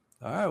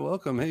All right,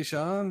 welcome. Hey,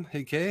 Sean.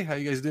 Hey, Kay. How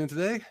you guys doing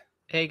today?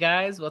 Hey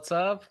guys, what's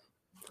up?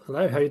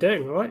 Hello, how you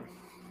doing? All right.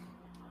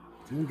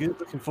 Doing good.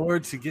 Looking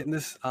forward to getting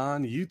this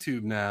on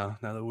YouTube now.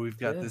 Now that we've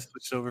got this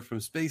switched over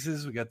from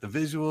Spaces, we got the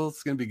visuals.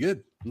 It's going to be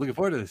good. I'm looking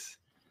forward to this.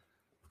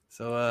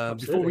 So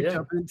before we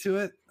jump into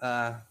it,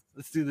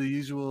 let's do the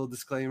usual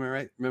disclaimer,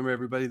 right? Remember,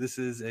 everybody, this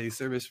is a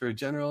service for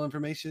general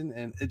information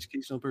and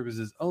educational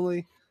purposes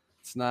only.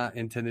 It's not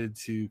intended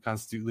to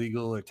constitute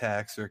legal or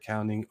tax or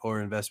accounting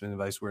or investment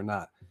advice. We're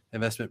not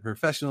investment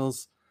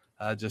professionals,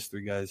 just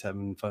three guys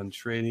having fun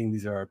trading.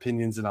 These are our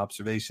opinions and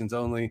observations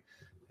only.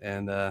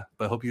 And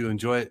but hope you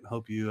enjoy it.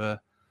 Hope you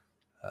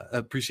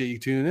appreciate you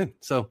tuning in.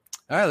 So,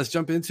 all right, let's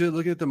jump into it.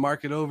 Looking at the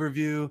market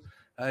overview.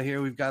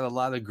 Here we've got a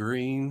lot of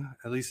green.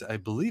 At least I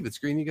believe it's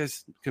green. You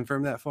guys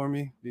confirm that for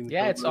me?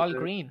 Yeah, it's all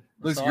green.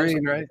 Looks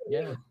green, right?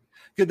 Yeah.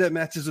 Good, that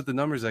matches with the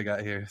numbers I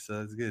got here, so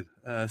that's good.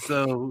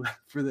 So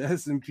for the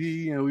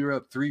S&P, we were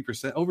up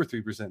 3%, over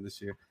 3%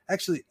 this year.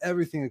 Actually,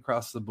 everything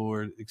across the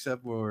board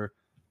except for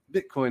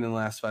Bitcoin in the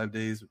last 5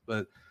 days,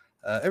 but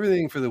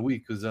everything for the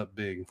week was up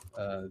big.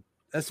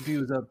 S&P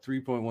was up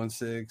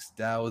 3.16,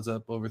 Dow was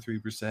up over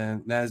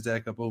 3%,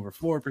 NASDAQ up over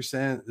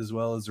 4%, as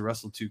well as the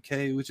Russell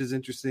 2K, which is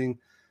interesting.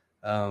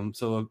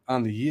 So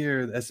on the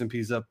year, the S&P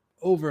is up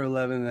over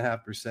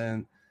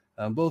 11.5%.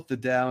 Both the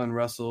Dow and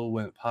Russell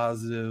went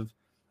positive.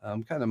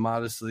 Kind of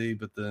modestly,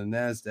 but the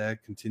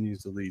NASDAQ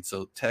continues to lead.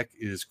 So tech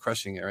is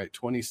crushing it, right?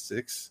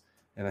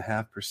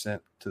 26.5%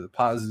 to the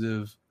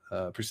positive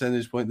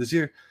percentage point this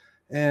year,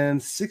 and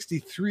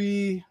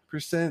 63%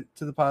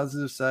 to the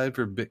positive side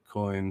for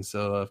Bitcoin.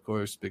 So, of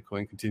course,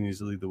 Bitcoin continues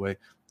to lead the way.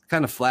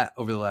 Kind of flat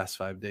over the last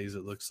 5 days,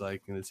 it looks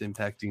like, and it's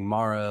impacting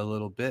Mara a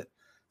little bit.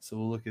 So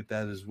we'll look at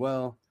that as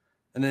well.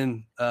 And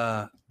then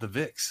the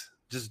VIX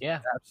just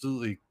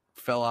absolutely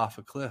fell off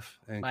a cliff.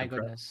 And my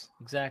goodness,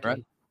 exactly.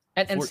 Right?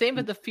 And same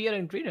with the fear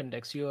and greed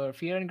index. Your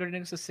fear and greed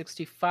index is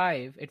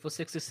 65. It was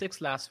 66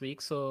 last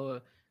week,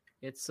 so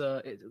it's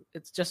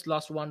just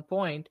lost 1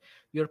 point.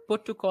 Your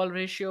put to call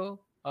ratio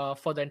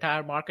for the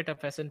entire market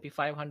of S&P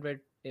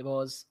 500, it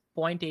was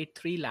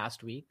 0.83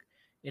 last week.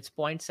 It's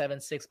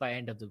 0.76 by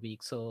end of the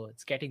week, so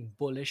it's getting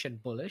bullish and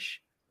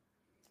bullish.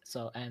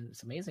 So, and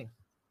it's amazing.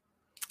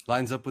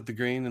 Lines up with the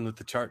green and with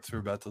the charts we're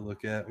about to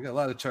look at. We got a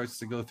lot of charts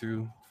to go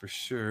through for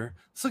sure.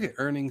 Let's look at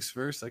earnings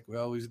first, like we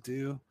always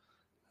do.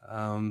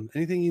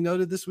 Anything you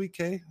noted this week,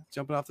 Kay?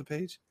 Jumping off the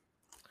page?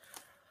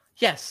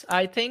 Yes,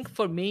 I think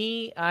for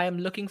me, I'm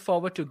looking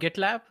forward to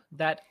GitLab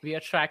that we are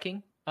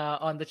tracking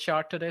on the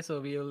chart today. So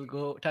we'll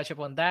go touch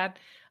upon that.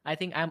 I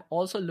think I'm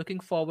also looking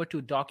forward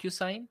to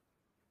DocuSign.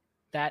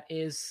 That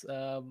is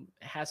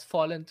has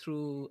fallen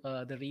through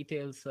the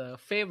retail's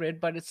favorite,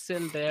 but it's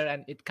still there,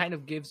 and it kind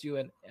of gives you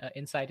an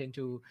insight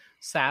into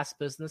SaaS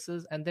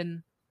businesses. And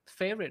then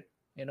favorite,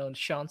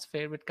 Sean's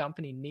favorite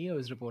company, Neo,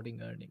 is reporting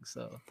earnings.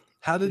 So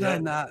how did I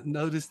not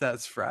notice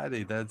that's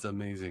Friday? That's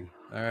amazing.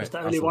 All right, it's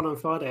the only one on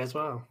Friday as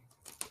well.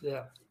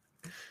 Yeah,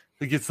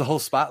 it gets the whole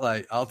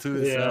spotlight all to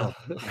itself.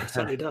 Yeah, it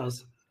certainly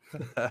does.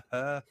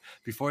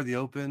 Before the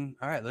open.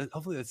 All right,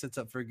 hopefully that sets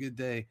up for a good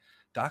day.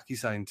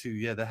 DocuSign too.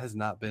 Yeah, that has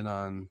not been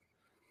on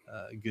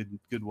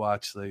good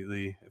watch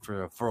lately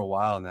for a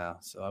while now.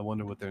 So I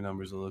wonder what their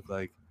numbers will look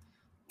like.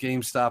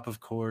 GameStop, of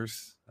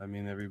course. I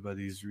mean,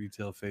 everybody's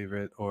retail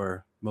favorite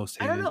or most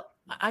hated.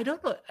 I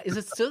don't know. Is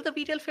it still the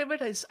retail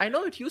favorite? I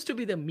know it used to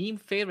be the meme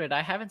favorite.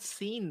 I haven't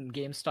seen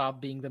GameStop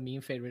being the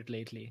meme favorite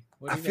lately.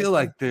 I feel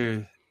like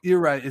you're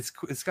right.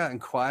 It's gotten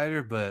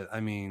quieter, but I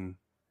mean,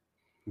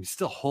 it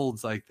still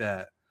holds like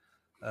that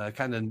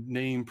kind of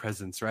name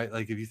presence, right?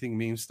 Like if you think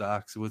meme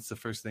stocks, what's the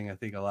first thing I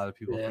think a lot of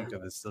people think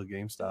of is still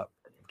GameStop.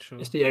 True.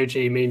 It's the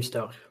OG meme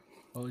stock.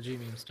 OG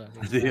meme stock.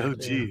 Exactly. The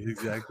OG,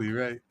 exactly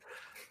right.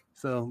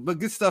 So, but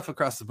good stuff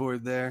across the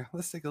board there.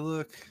 Let's take a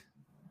look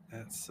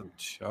at some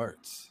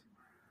charts.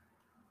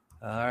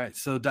 All right,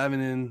 so diving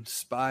in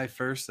SPY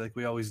first, like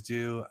we always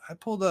do. I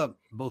pulled up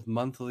both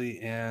monthly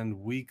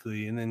and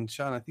weekly, and then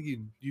Sean, I think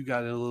you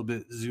got it a little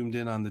bit zoomed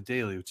in on the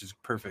daily, which is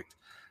perfect.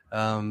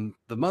 The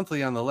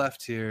monthly on the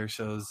left here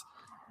shows,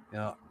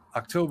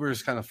 October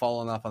is kind of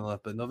falling off on the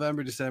left, but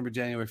November, December,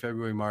 January,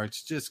 February,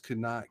 March just could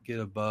not get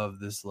above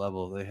this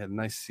level. They had a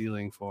nice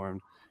ceiling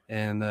formed.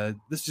 And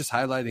this is just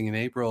highlighting in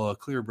April, a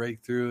clear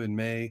breakthrough in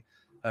May,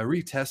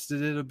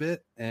 retested it a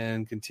bit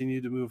and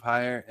continued to move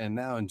higher. And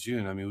now in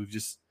June, I mean,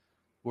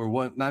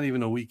 we're not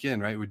even a week in,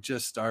 right? We're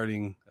just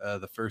starting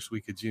the first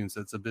week of June.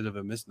 So it's a bit of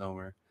a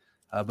misnomer,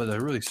 but a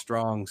really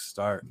strong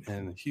start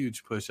and a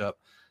huge push up.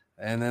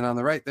 And then on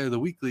the right there, the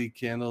weekly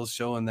candles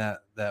showing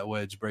that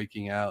wedge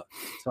breaking out.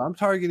 So I'm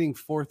targeting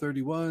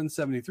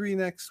 431.73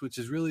 next, which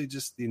is really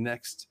just the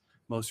next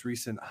most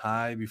recent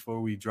high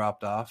before we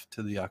dropped off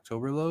to the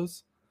October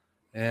lows.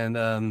 And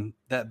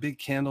that big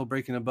candle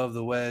breaking above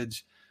the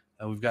wedge,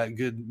 we've got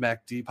good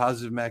MACD,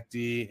 positive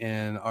MACD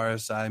and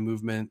RSI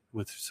movement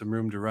with some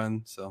room to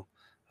run. So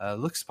it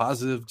looks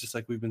positive, just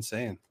like we've been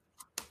saying.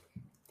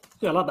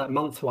 Yeah, I like that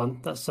month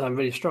one. That's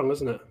really strong,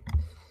 isn't it?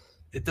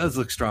 It does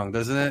look strong,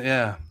 doesn't it?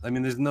 Yeah. I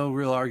mean, there's no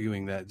real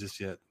arguing that just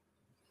yet.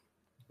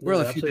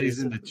 We're a few days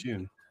into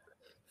June.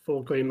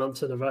 4 green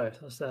months in a row.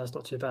 That's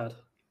not too bad.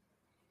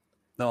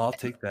 No, I'll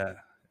take that.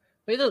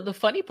 But the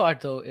funny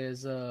part though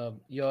is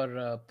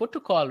your put to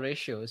call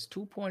ratio is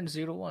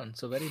 2.01,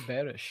 so very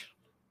bearish.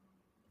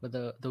 But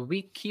the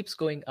week keeps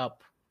going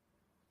up.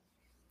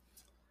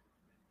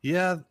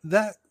 Yeah,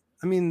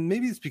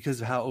 maybe it's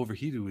because of how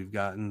overheated we've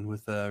gotten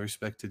with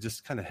respect to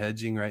just kind of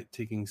hedging, right?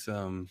 Taking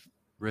some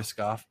risk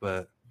off.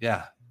 But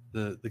yeah,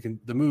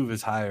 the move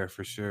is higher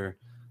for sure.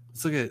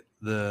 Let's look at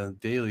the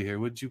daily here.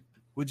 What'd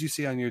you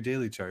see on your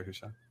daily chart,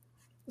 Hisham?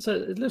 So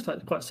it looks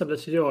like quite similar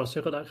to yours. So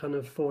you've got that kind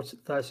of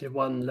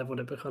 431 level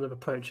that we're kind of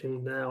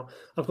approaching now.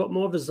 I've got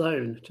more of a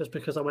zone just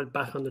because I went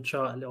back on the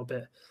chart a little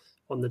bit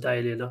on the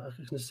daily, and I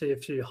can see a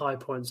few high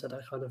points at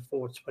that kind of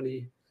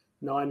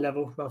 429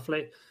 level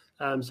roughly.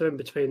 So in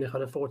between the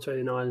kind of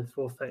 429 and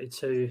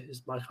 432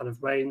 is my kind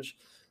of range.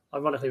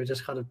 Ironically, we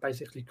just kind of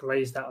basically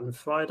grazed that on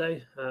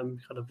Friday, kind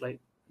of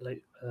late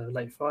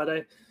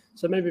Friday.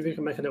 So maybe if we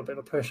can make a little bit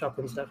of a push up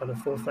into that kind of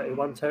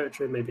 431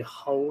 territory, maybe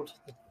hold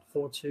the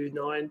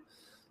 429.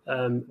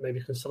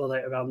 Maybe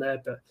consolidate around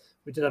there, but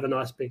we did have a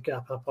nice big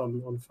gap up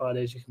on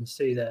Friday, as you can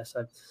see there.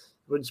 So it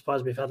wouldn't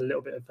surprise me if we had a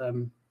little bit of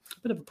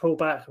a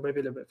pullback, or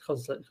maybe a little bit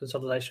of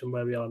consolidation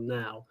where we are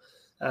now.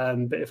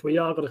 But if we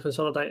are going to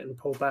consolidate and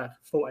pull back,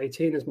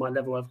 418 is my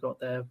level I've got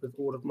there with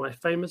all of my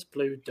famous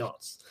blue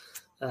dots,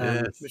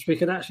 which we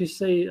can actually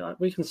see.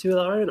 We can see with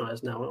our own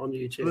eyes now on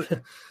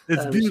YouTube.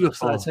 It's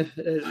beautiful.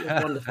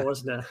 It's wonderful,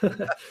 isn't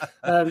it?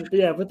 But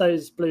yeah, with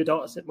those blue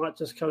dots, it might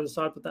just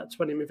coincide with that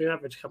 20 moving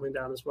average coming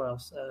down as well,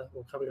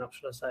 or coming up,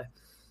 should I say.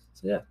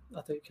 So yeah,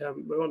 I think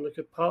we're on a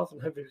good path,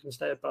 and hopefully we can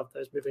stay above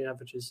those moving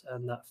averages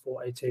and that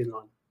 418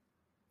 line.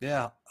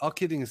 Yeah, all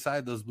kidding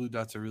aside, those blue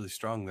dots are really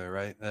strong there,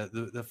 right?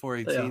 The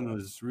 418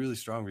 was really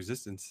strong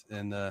resistance,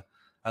 and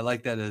I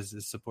like that as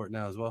support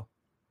now as well.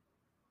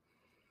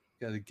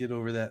 Got to get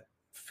over that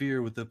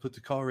fear with the put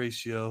to call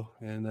ratio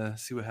and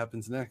see what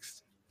happens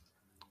next.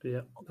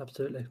 Yeah,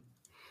 absolutely.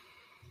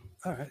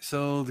 All right,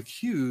 so the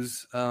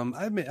Qs,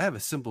 I have a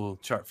simple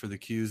chart for the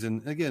Qs,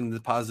 and again, the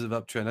positive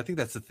uptrend. I think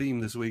that's the theme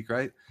this week,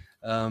 right?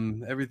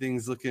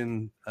 Everything's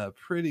looking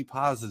pretty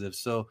positive,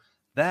 so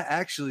that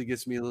actually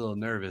gets me a little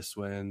nervous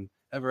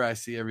whenever I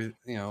see ever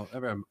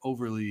I'm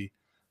overly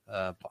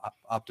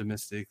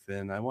optimistic,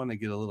 then I want to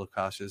get a little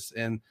cautious.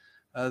 And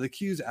the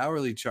Qs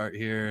hourly chart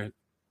here,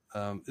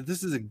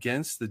 this is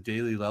against the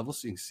daily level,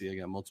 so you can see I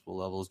got multiple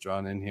levels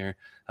drawn in here,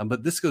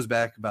 but this goes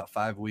back about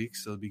 5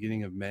 weeks, so the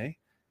beginning of May.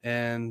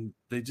 And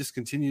they just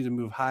continue to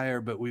move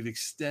higher, but we've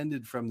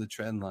extended from the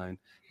trend line.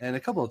 And a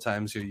couple of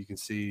times here, you can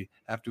see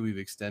after we've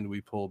extended,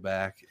 we pull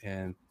back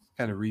and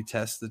kind of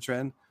retest the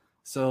trend.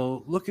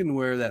 So looking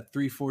where that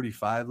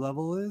 345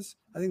 level is,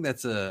 I think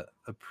that's a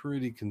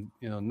pretty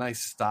nice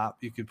stop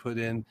you could put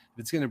in. If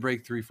it's going to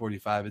break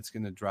 345, it's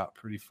going to drop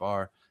pretty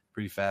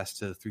fast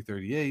to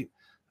 338.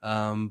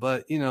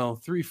 But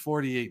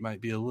 348 might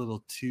be a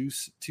little too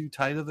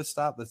tight of a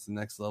stop. That's the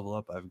next level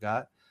up I've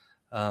got.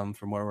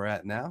 From where we're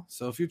at now.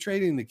 So if you're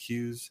trading the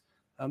Qs,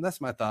 that's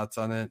my thoughts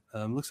on it.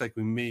 Looks like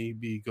we may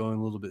be going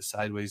a little bit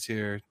sideways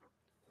here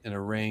in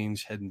a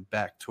range heading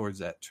back towards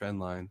that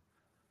trend line.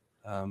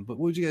 But what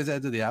would you guys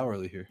add to the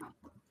hourly here?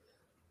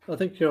 I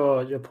think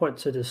your point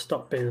to the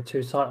stop being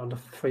too tight on the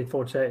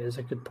 348 is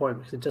a good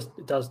point, because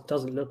it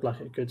doesn't look like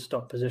a good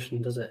stop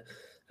position, does it?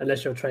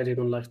 Unless you're trading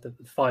on like the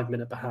 5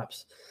 minute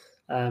perhaps.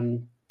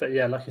 But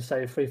yeah, like you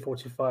say,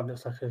 345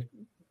 looks like a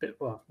bit.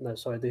 Well, no,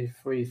 sorry, the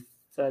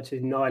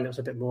 339 looks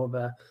a bit more of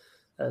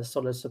a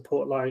solid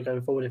support line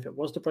going forward if it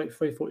was to break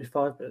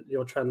 345, but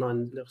your trend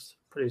line looks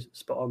pretty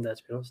spot on there,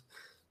 to be honest.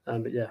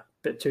 But yeah, a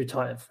bit too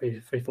tight at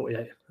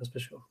 348, that's for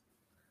sure.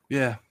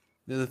 Yeah,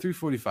 the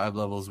 345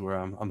 levels where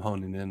I'm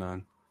honing in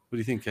on. What do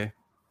you think, Kay?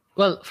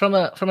 Well, from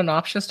an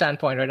option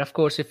standpoint, right? Of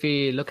course, if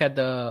we look at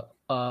the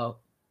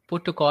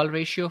put to call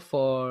ratio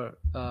for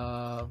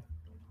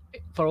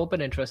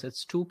open interest,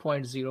 it's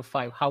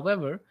 2.05.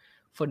 However,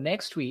 for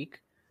next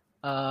week,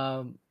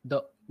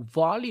 the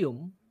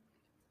volume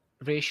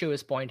ratio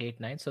is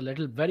 0.89, so a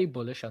little very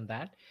bullish on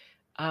that.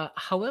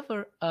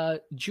 However,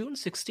 June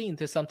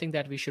 16th is something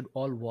that we should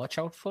all watch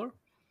out for.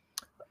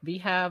 We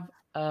have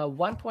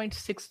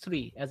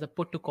 1.63 as a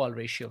put to call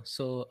ratio,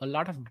 so a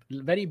lot of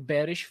very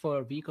bearish for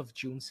a week of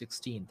June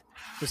 16th.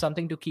 So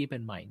something to keep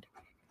in mind.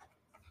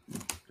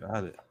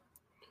 Got it.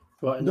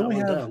 Right, no, we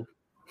have down.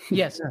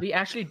 Yes, we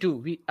actually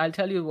do. I'll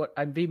tell you what.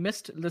 We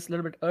missed this a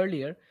little bit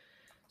earlier.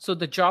 So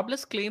the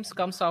jobless claims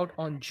comes out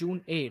on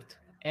June 8th.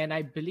 And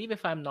I believe,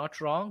 if I'm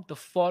not wrong, the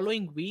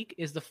following week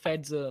is the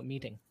Fed's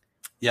meeting.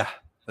 Yeah,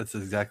 that's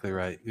exactly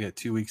right. We got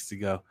 2 weeks to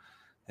go.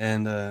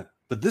 And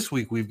but this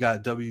week we've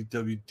got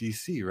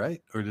WWDC,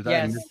 right? Or did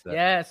I miss that?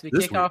 Yes, we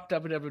kick off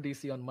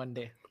WWDC on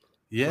Monday.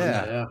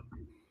 Yeah. I was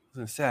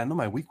going to say, I know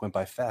my week went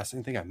by fast. I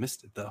didn't think I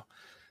missed it, though.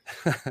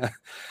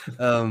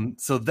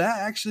 So that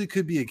actually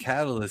could be a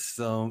catalyst.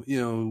 So,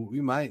 we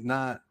might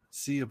not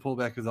see a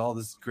pullback as all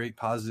this great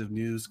positive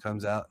news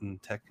comes out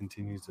and tech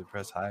continues to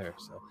press higher.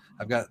 So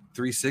I've got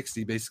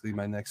 360, basically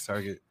my next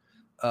target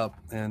up,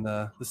 and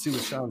let's see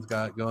what Sean's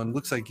got going.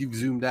 Looks like you've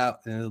zoomed out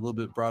and a little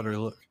bit broader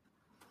look.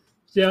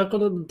 Yeah, I've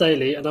gone on the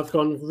daily, and I've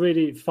gone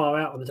really far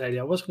out on the daily.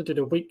 I was going to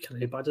do the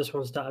weekly, but I just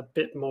wanted that a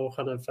bit more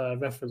kind of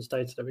reference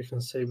data that we can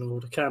see with all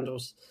the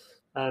candles.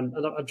 And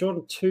I've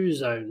drawn 2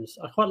 zones.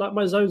 I quite like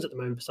my zones at the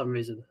moment for some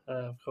reason.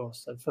 Of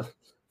course, so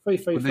 3,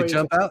 3, When they 3.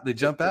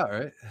 jump out,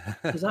 right?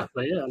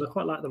 Exactly, yeah, and I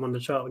quite like them on the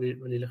chart when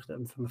you look at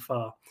them from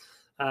afar.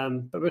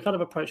 But we're kind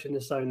of approaching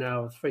this zone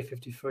now of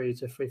 353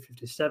 to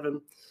 357.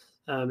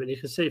 And you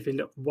can see if you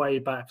look way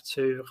back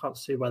to, I can't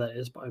see where that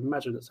is, but I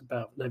imagine it's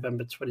about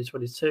November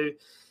 2022.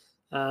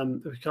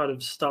 We kind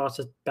of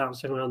started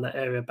bouncing around that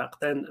area back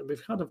then, and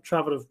we've kind of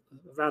traveled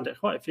around it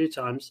quite a few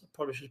times. I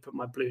probably should put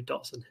my blue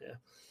dots in here.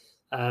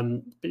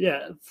 But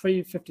yeah,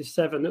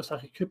 357 looks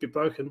like it could be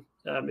broken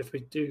if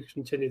we do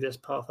continue this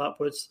path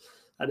upwards.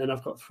 And then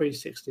I've got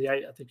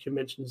 368. I think you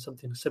mentioned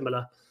something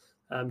similar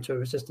to a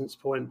resistance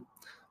point.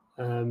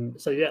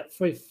 So yeah,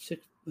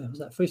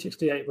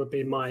 368 would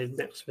be my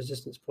next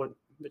resistance point,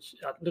 which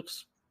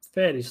looks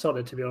fairly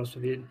solid, to be honest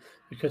with you.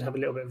 We could have a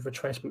little bit of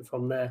retracement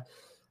from there.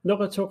 I'm not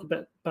going to talk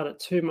about it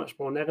too much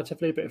more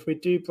negatively, but if we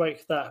do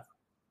break that,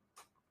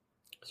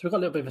 so we've got a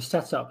little bit of a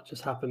setup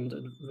just happened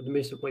in the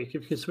recent week. If you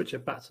could switch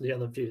it back to the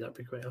other view, that'd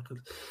be great.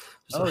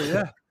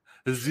 Yeah,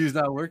 this view's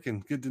not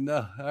working. Good to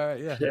know. All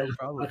right, yeah, no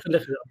problem. I could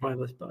look at it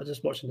privately, but I'm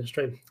just watching the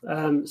stream.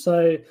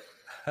 So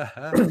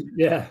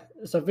yeah,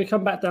 so if we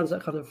come back down to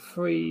that kind of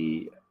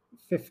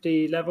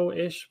 350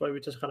 level-ish, where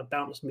we just kind of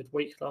bounced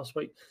midweek last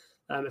week,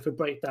 if we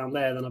break down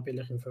there, then I'll be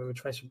looking for a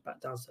retracement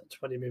back down to that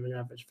 20 moving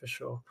average for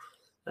sure.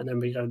 And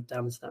then we go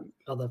down to that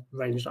other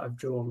range that I've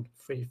drawn,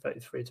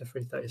 333 to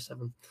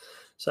 337.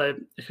 So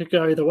it could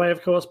go either way,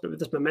 of course, but with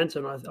this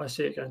momentum, I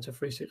see it going to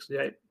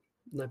 368,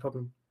 no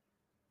problem.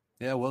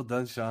 Yeah, well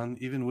done, Sean.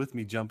 Even with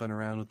me jumping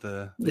around with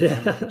the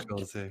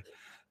controls here.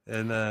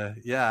 And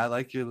I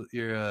like your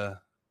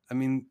I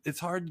mean,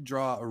 it's hard to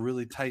draw a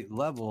really tight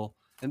level.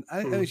 And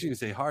I shouldn't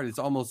say hard. It's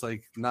almost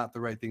like not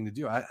the right thing to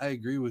do. I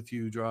agree with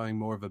you drawing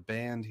more of a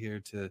band here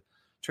to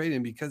trade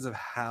in because of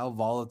how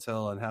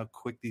volatile and how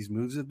quick these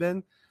moves have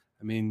been.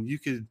 I mean, you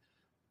could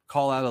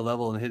call out a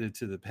level and hit it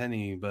to the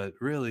penny, but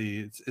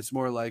really it's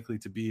more likely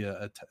to be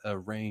a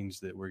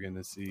range that we're going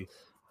to see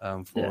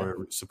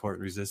for support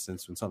and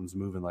resistance when something's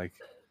moving like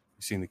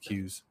we've seen the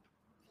cues.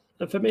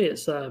 And for me,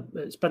 it's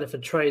better for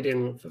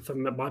trading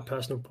from my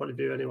personal point of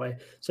view anyway.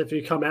 So if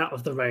you come out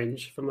of the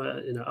range from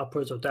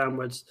upwards or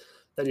downwards,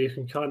 then you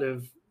can kind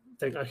of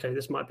think, okay,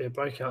 this might be a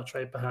breakout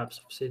trade, perhaps.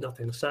 Obviously,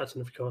 nothing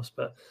certain, of course.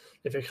 But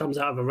if it comes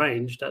out of a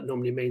range, that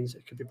normally means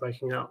it could be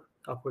breaking out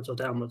upwards or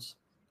downwards.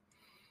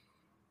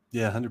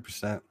 Yeah,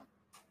 100%.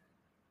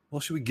 Well,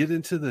 should we get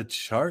into the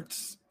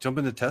charts? Jump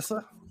into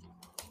Tesla?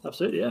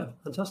 Absolutely, yeah.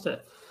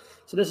 Fantastic.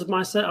 So this is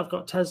my set. I've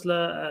got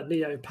Tesla,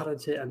 NIO,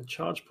 Palantir, and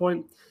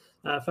ChargePoint.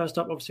 First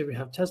up, obviously, we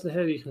have Tesla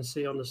here. You can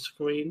see on the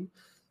screen.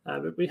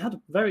 But we had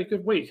a very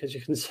good week, as you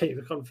can see.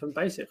 We've gone from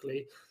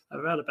basically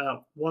around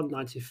about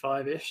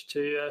 195-ish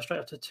to straight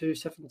up to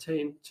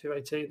 217,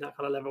 218, that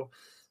kind of level.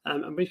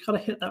 And we kind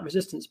of hit that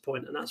resistance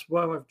point, and that's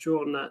where I've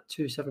drawn that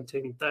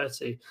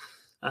 217.30.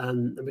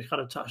 And we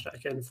kind of touched that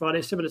again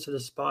Friday, similar to the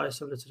SPY,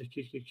 similar to the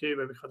QQQ,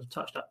 where we kind of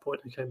touched that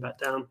point and came back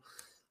down.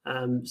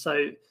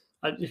 So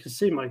you can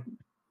see my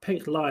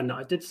pink line that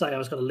I did say I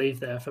was going to leave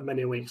there for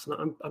many weeks,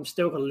 and I'm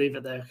still going to leave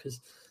it there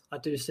because I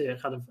do see it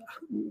kind of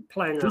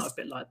playing out a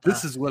bit like that.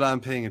 This is what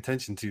I'm paying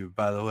attention to,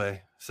 by the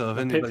way. So if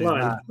anybody's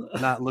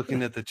not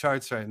looking at the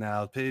charts right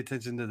now, pay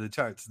attention to the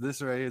charts.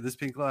 This right here, this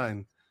pink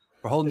line,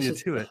 we're holding you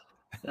to it.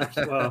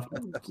 Well,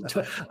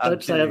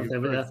 don't say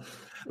everything, but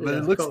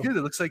it looks good.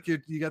 It looks like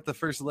you got the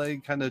first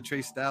leg kind of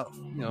traced out,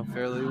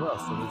 fairly well.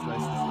 So that's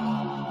nice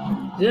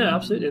to see. Yeah,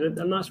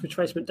 absolutely. A nice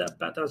retracement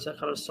back down to that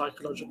kind of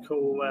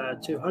psychological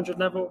 200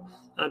 level.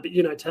 But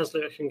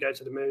Tesla can go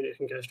to the moon. It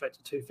can go straight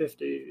to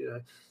 250.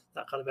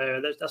 That kind of area.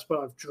 That's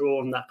where I've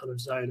drawn that kind of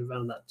zone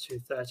around that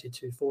 230,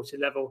 240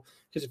 level.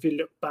 Because if you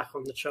look back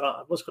on the chart,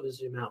 I was going to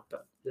zoom out,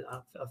 but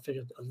I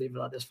figured I'd leave it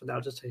like this for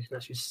now, just so you can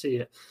actually see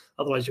it.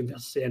 Otherwise, you won't be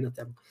able to see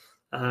anything.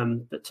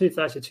 But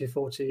 230,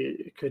 240,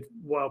 it could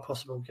well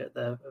possible get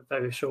there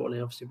very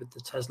shortly, obviously with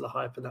the Tesla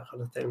hype and that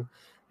kind of thing.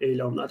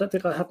 Elon, I don't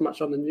think I had much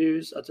on the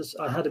news.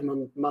 I had him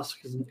on Musk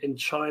in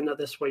China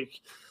this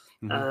week.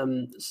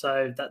 Mm-hmm.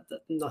 So that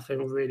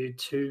nothing really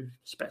too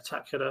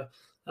spectacular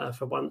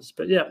for once.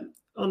 But yeah,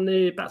 on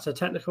the back to the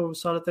technical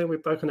side of thing,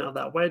 we've broken out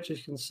that wedge, as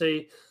you can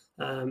see,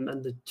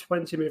 and the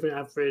 20 moving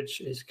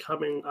average is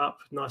coming up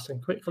nice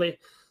and quickly.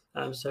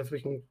 So if we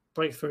can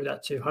break through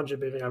that 200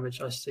 moving average,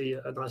 I see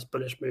a nice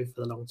bullish move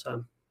for the long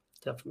term.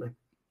 Definitely.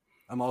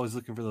 I'm always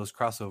looking for those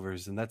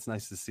crossovers, and that's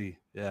nice to see.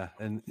 Yeah,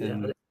 and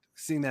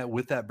seeing that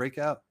with that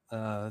breakout,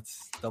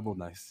 that's double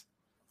nice.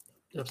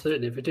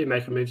 Absolutely. If we do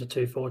make a move to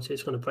 240,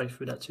 it's going to break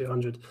through that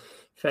 200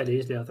 fairly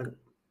easily, I think.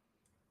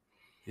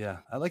 Yeah,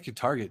 I like your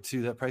target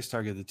too. That price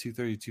target, the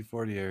 230,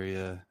 240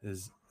 area, it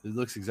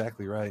looks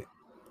exactly right.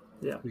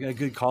 Yeah. We got a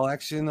good call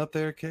action up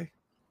there, Kay?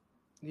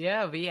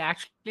 Yeah, we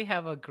actually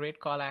have a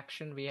great call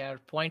action. We are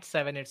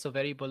 0.7. It's so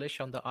very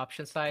bullish on the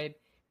option side.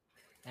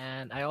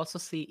 And I also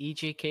see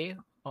EJK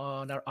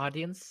on our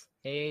audience.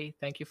 Hey,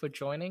 thank you for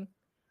joining.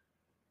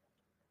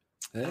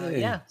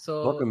 Hey,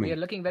 so welcome we me. are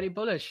looking very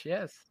bullish.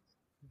 Yes,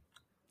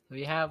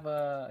 we have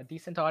a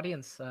decent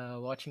audience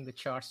watching the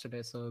charts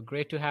today. So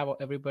great to have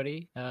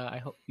everybody. I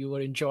hope you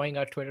were enjoying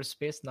our Twitter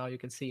space. Now you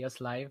can see us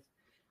live.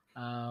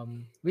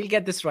 We'll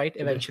get this right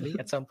eventually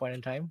at some point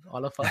in time,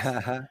 all of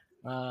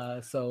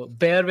us. So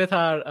bear with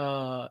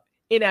our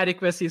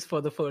inadequacies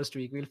for the first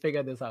week. We'll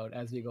figure this out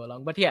as we go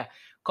along. But yeah,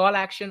 call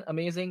action,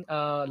 amazing.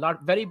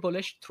 Very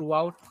bullish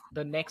throughout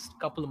the next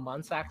couple of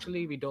months.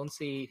 Actually, we don't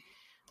see.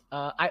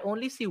 I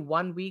only see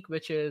 1 week,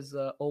 which is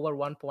over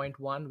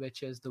 1.1,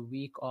 which is the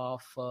week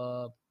of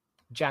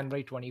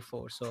January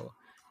 24. So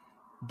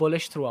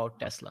bullish throughout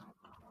Tesla.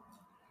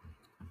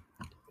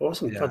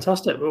 Awesome,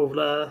 fantastic. We'll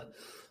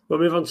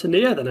move on to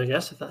NIO then, I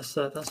guess, if that's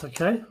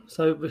okay.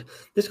 So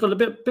this got a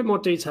bit more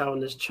detail on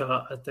this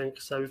chart, I think.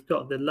 So we've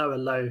got the lower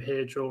low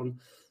here drawn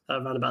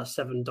around about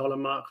 $7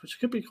 mark, which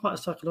could be quite a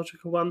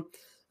psychological one.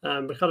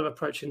 We're kind of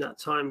approaching that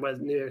time where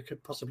NIO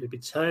could possibly be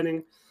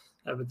turning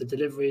with the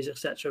deliveries,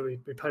 etc.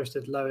 We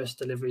posted lowest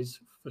deliveries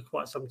for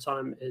quite some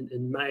time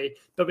in May,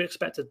 but we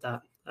expected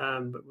that.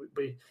 But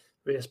we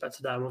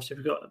expected that, and obviously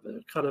we've got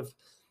kind of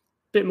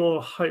bit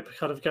more hope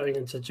kind of going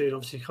into June.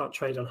 Obviously, you can't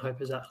trade on hope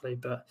exactly,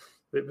 but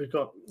we've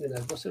got,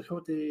 what's it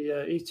called?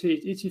 The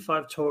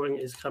ET5 Touring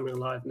is coming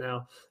live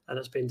now, and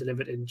it's been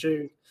delivered in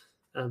June.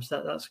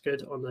 So that's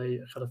good on a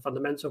kind of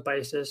fundamental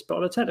basis. But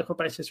on a technical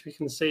basis, we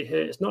can see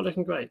here it's not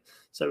looking great.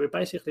 So we're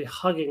basically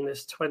hugging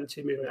this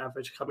 20 moving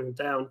average coming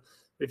down.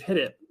 We've hit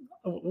it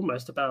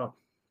almost about,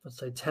 let's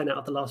say, 10 out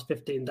of the last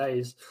 15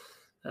 days.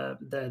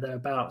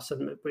 Thereabouts,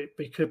 and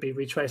we could be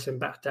retracing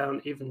back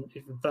down even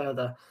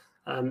further.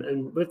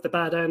 And with the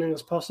bad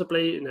earnings,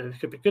 possibly, it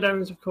could be good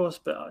earnings, of course,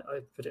 but I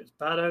predict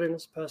bad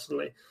earnings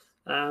personally.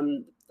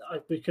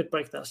 We could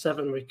break that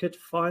 7. We could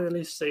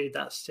finally see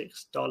that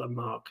 $6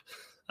 mark.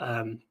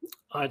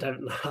 I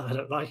don't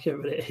like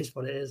it, but it is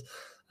what it is.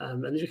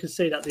 And you can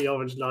see that the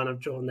orange line I've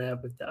drawn there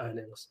with the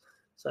earnings.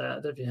 So I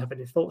don't know if you have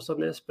any thoughts on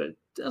this, but it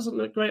doesn't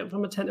look great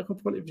from a technical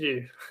point of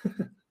view.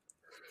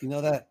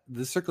 That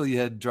the circle you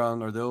had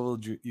drawn, or the oval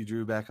you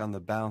drew back on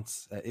the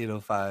bounce at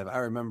 805. I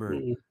remember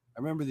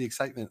the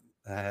excitement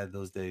I had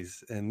those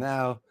days, and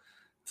now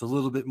it's a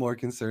little bit more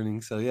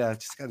concerning. So yeah,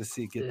 just got to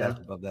see it get back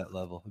above that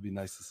level. It'd be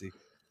nice to see.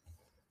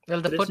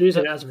 Well, it's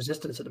using it as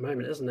resistance at the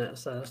moment, isn't it?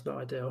 So that's not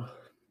ideal.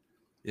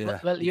 Yeah.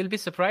 Well, you'll be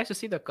surprised to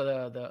see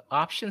the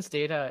options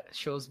data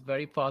shows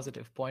very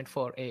positive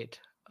 0.48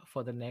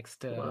 for the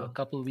next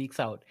couple of weeks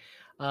out.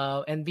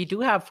 And we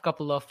do have a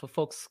couple of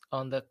folks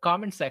on the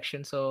comment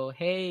section. So,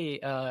 hey,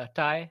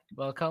 Ty,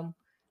 welcome.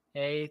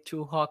 Hey,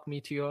 Two Hawk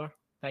Meteor.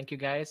 Thank you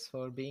guys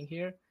for being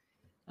here.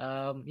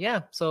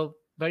 So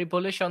very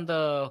bullish on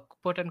the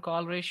put and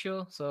call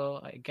ratio.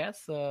 So I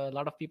guess a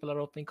lot of people are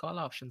opening call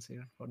options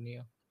here for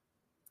NIO.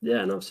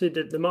 Yeah, and obviously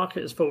the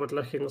market is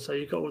forward-looking, so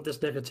you've got all this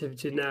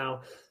negativity now,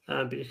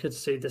 but you could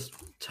see this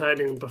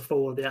turning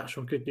before the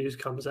actual good news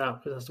comes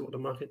out, because that's what the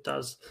market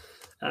does.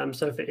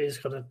 So if it is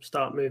going to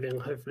start moving,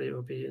 hopefully it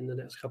will be in the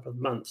next couple of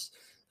months.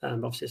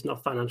 Obviously, it's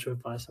not financial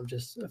advice. I'm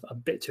just a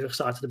bit too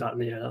excited about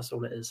NIO. That's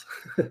all it is.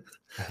 But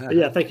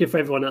yeah, thank you for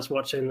everyone that's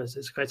watching.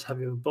 It's great to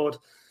have you on board.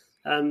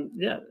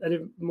 Any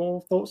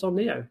more thoughts on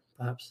NIO,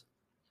 perhaps?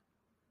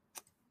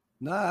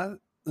 Nah,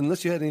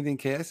 unless you had anything,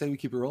 Kay, I say we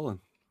keep it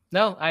rolling.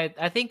 No,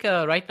 I think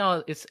right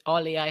now it's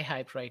all AI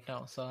hype right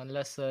now. So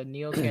unless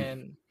NIO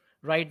can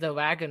ride the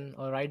wagon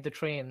or ride the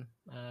train,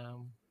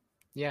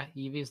 EV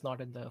is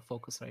not in the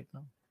focus right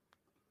now.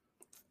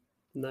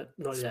 No,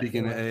 not yet.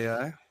 Speaking of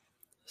AI.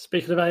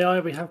 Speaking of AI,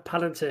 we have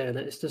Palantir, and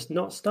it's just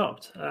not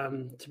stopped,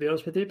 to be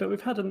honest with you. But we've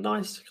had a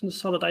nice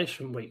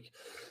consolidation week.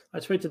 I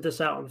tweeted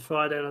this out on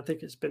Friday, and I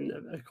think it's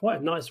been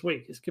quite a nice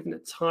week. It's given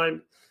it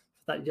time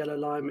for that yellow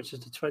line, which is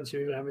the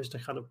 20-moving average, to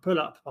kind of pull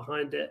up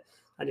behind it.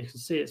 And you can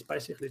see it's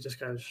basically just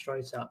going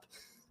straight up.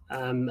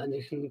 And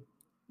you can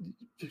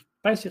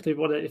basically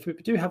if we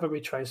do have a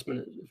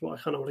retracement, is what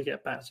I kind of want to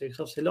get back to,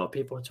 because obviously a lot of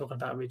people are talking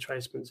about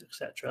retracements,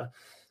 etc.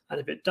 And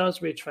if it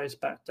does retrace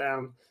back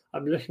down,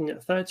 I'm looking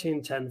at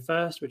 1310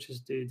 first, which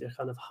is the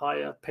kind of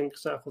higher pink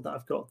circle that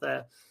I've got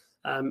there.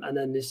 And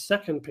then the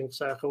second pink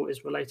circle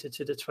is related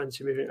to the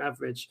 20-moving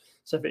average.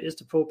 So if it is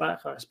to pull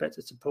back, I expect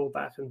it to pull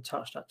back and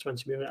touch that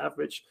 20-moving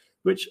average,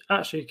 which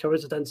actually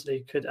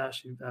coincidentally could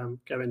actually go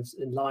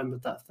in line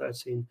with that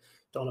 $13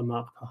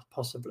 mark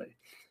possibly.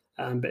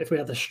 But if we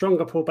have the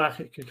stronger pullback,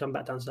 it could come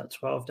back down to that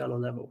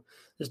 $12 level.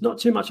 There's not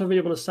too much I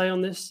really want to say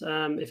on this.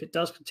 If it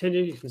does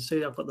continue, you can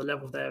see I've got the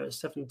level there at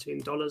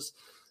 $17,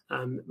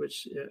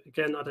 which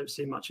again, I don't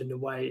see much in the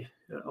way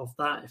of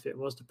that if it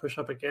was to push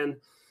up again,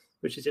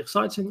 which is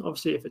exciting.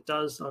 Obviously, if it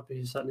does, I'll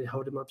be certainly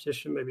holding my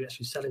position, maybe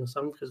actually selling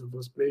some because of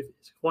this move.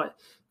 It's quite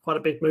a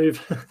big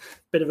move,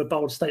 bit of a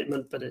bold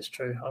statement, but it's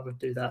true. I would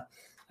do that.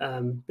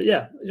 But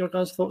yeah, your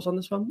guys' thoughts on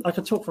this one? I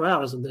could talk for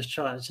hours on this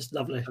chart. It's just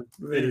lovely,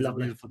 really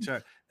lovely, beautiful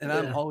chart. And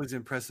I'm always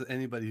impressed with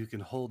anybody who can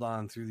hold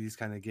on through these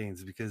kind of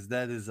gains, because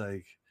that is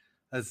like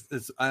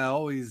as I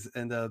always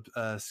end up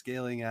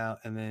scaling out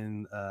and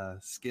then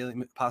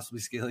possibly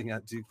scaling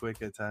out too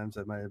quick at times.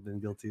 I might have been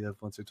guilty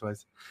of once or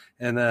twice.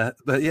 And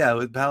but yeah,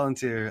 with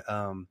Palantir,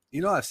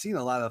 I've seen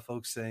a lot of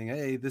folks saying,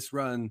 "Hey, this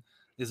run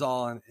is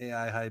all on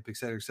AI hype, et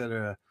cetera, et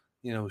cetera.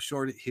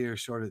 Short it here,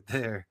 short it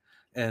there."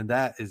 And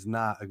that is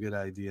not a good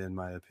idea, in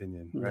my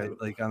opinion, right? No.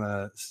 Like on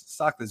a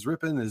stock that's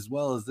ripping as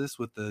well as this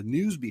with the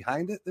news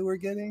behind it that we're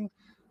getting.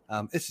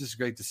 It's just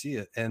great to see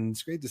it, and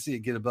it's great to see it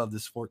get above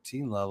this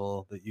 14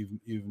 level that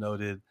you've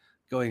noted,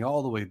 going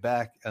all the way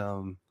back.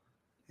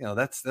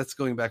 That's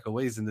going back a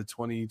ways into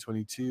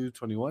 2022,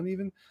 21,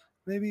 even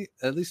maybe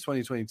at least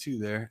 2022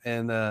 there.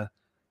 And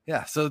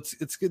so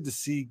it's good to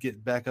see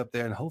get back up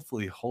there and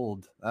hopefully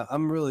hold.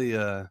 I'm really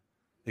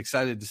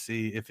excited to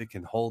see if it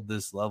can hold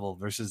this level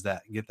versus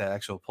get that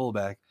actual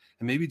pullback,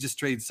 and maybe just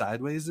trade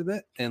sideways a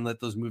bit and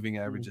let those moving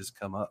averages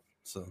come up.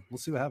 So we'll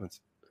see what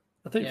happens.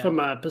 I think from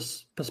a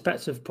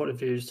perspective point of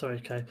view,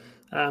 the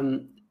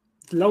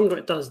longer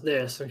it does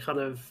this and kind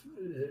of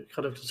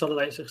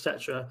consolidates,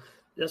 etc.,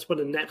 that's when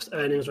the next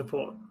earnings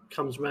report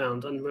comes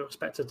around, and we're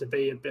expected to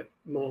be a bit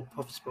more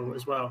profitable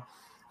as well,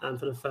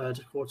 for the third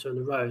quarter in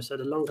a row. So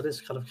the longer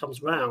this kind of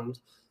comes around,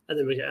 and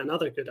then we get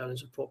another good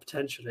earnings report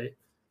potentially,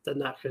 then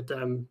that could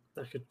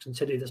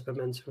continue this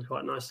momentum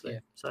quite nicely. Yeah.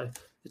 So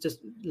it's just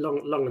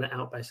longing it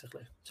out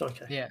basically. So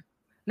okay. Yeah.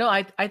 No,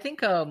 I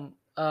think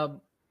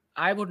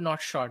I would not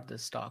short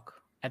this stock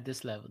at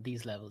this level,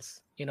 these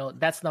levels.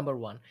 That's number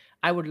one.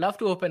 I would love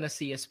to open a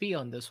CSP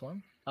on this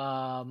one.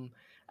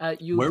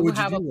 Where would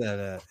you do that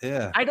at?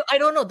 Yeah. I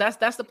don't know.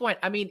 That's the point.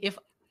 I mean, if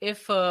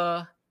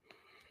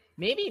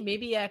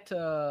maybe at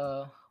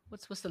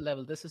what's the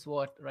level? This is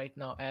what right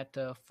now at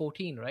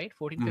 14, right?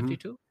 14.52.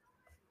 Mm-hmm.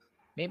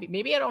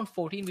 Maybe around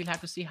 14. We'll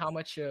have to see how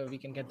much we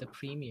can get the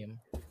premium.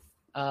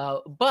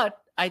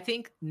 But I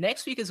think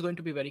next week is going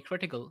to be very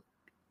critical.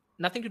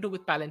 Nothing to do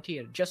with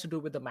Palantir, just to do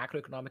with the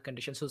macroeconomic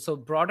conditions. So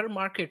broader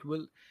market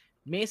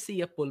may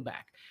see a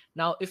pullback.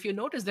 Now, if you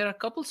notice, there are a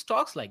couple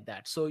stocks like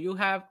that. So you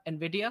have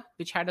Nvidia,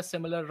 which had a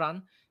similar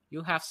run.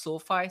 You have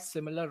SoFi,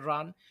 similar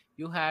run.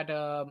 You had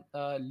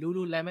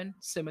Lululemon,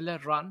 similar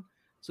run.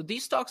 So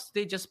these stocks,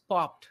 they just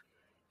popped.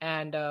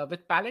 And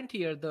with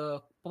Palantir,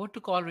 the put to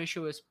call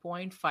ratio is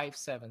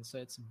 0.57. So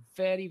it's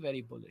very,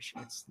 very bullish.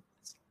 It's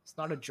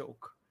not a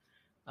joke.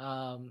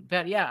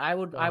 But yeah, I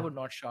would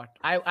not short.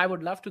 I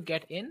would love to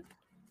get in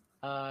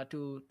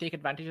to take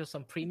advantage of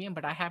some premium,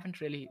 but I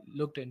haven't really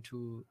looked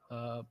into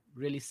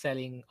really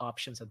selling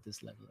options at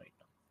this level right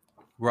now.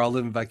 We're all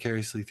living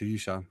vicariously through you,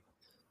 Sean.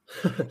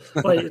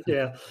 Well,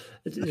 yeah,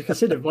 you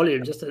consider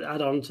volume just to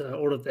add on to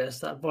all of this.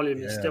 That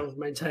volume is still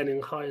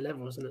maintaining high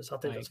levels, and I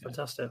think that's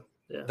fantastic.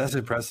 Yeah, that's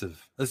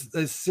impressive.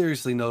 That's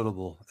seriously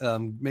notable.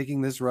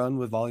 Making this run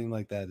with volume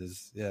like that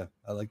is,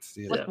 I like to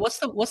see it. What's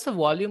the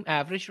volume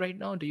average right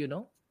now? Do you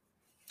know?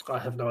 I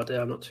have no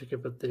idea. I'm not too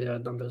good with the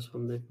numbers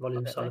on the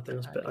volume side of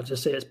things, but I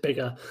just see it's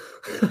bigger.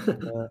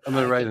 I'm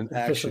gonna write an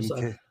action.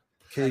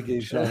 K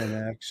gave Sean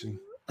an action.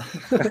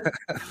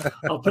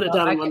 I'll put it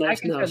down on my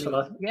notes now, shall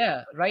I?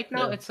 Yeah, right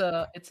now it's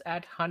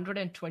at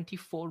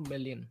 124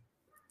 million.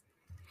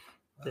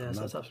 Yeah,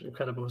 so that's absolutely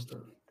incredible, isn't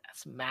it?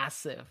 That's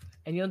massive.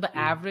 And the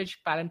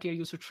average Palantir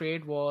used to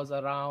trade was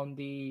around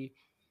the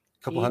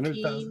couple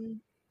 100,000.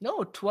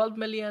 No, 12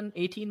 million,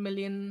 18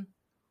 million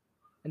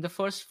in the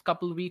first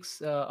couple of weeks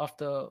of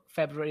the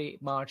February,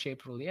 March,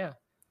 April. Yeah.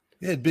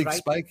 Yeah, big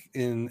spike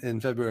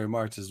in February,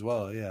 March as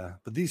well. Yeah.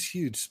 But these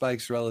huge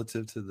spikes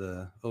relative to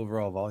the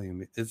overall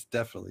volume, it's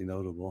definitely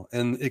notable.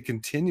 And it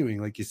continuing,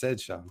 like you said,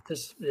 Sean.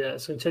 It's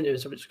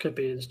continuous, which could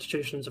be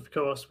institutions, of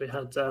course. We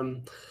had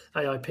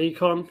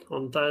AIPCon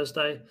on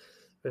Thursday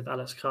with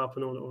Alex Karp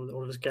and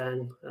all of his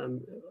gang,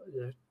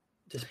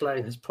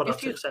 displaying his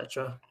products,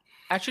 etc.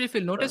 Actually, if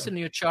you'll notice in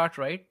your chart,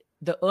 right,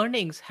 the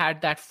earnings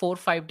had that 4 or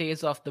 5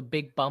 days of the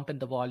big bump in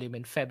the volume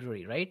in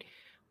February, right?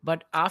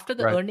 But after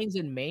the earnings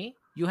in May,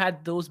 you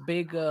had those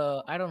big,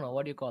 I don't know,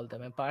 what do you call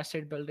them? Empire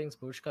State Buildings,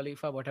 Burj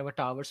Khalifa, whatever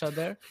towers are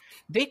there.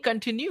 They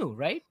continue,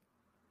 right?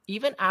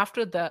 Even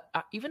after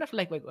even after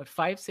like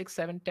 5, 6,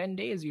 7, 10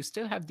 days, you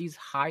still have these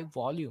high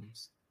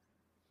volumes.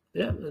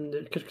 Yeah, and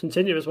it could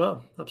continue as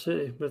well.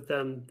 Absolutely. With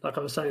like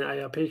I was saying,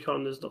 at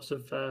AIPCon, there's lots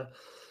of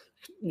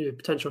new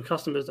potential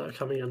customers that are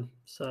coming in.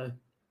 So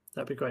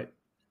that'd be great.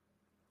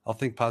 I'll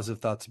think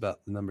positive thoughts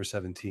about the number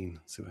 17.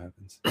 See what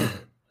happens.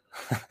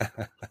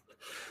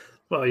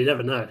 Well, you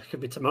never know. It could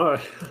be tomorrow.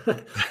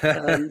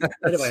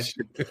 Anyway,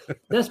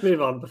 let's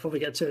move on before we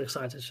get too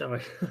excited, shall we?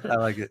 I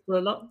like it. The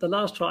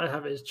last chart I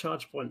have is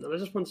ChargePoint, and I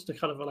just wanted to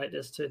kind of relate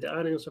this to the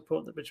earnings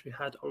report which we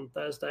had on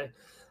Thursday.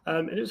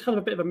 It was kind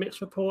of a bit of a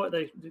mixed report.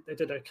 They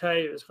did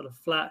okay. It was kind of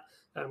flat.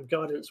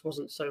 Guidance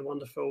wasn't so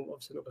wonderful.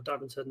 Obviously, not going to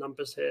dive into the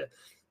numbers here.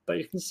 But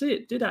you can see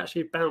it did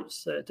actually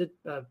bounce.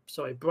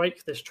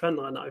 Break this trend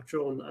line that I've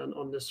drawn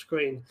on the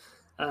screen.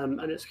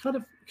 And it's kind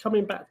of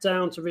coming back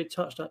down to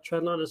retouch that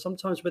trend line. And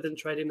sometimes within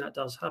trading, that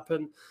does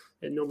happen.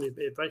 It normally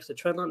breaks the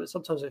trend line, and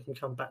sometimes it can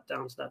come back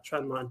down to that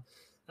trend line.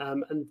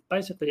 And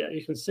basically,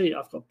 you can see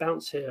I've got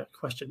bounce here,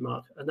 question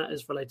mark, and that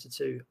is related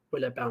to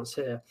will it bounce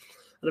here?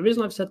 And the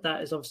reason I've said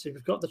that is obviously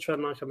we've got the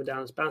trend line coming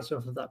down, it's bouncing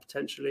off of that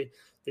potentially.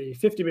 The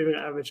 50 moving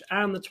average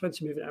and the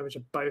 20 moving average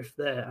are both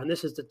there, and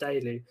this is the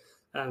daily.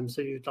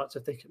 So you'd like to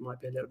think it might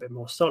be a little bit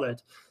more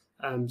solid.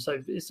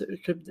 So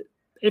it could,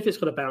 if it's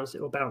going to bounce,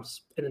 it will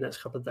bounce in the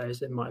next couple of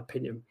days, in my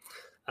opinion.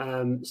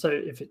 So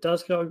if it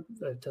does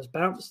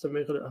bounce, then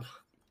we're going to.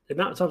 The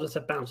amount of times I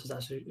said bounce is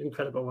actually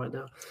incredible right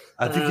now.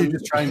 I think you're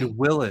just trying to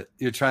will it.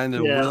 You're trying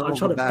to will I'm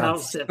trying to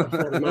bounce it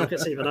before the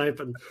market's even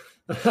open.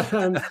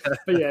 But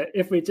yeah,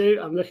 if we do,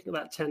 I'm looking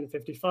at that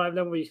 10.55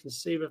 level. You can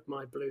see with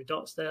my blue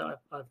dots there,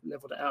 I've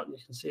leveled it out, and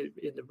you can see it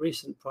in the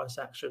recent price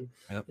action.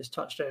 Yep. It's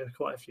touched there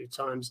quite a few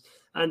times.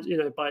 And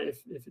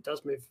if it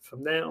does move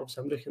from there,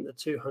 obviously I'm looking at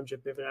the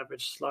 200 moving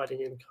average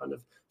sliding in kind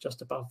of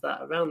just above that,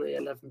 around the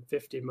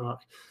 1150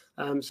 mark.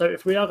 So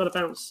if we are going to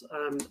bounce,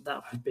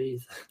 that would be.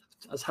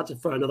 I just had to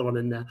throw another one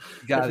in there.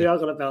 We are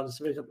going to bounce,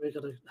 we're going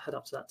to head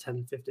up to that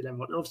 10.50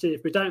 level. And obviously,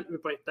 if we don't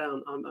break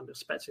down, I'm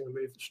expecting to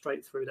move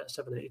straight through that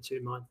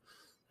 782 line.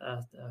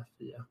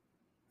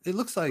 It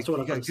looks like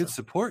you got good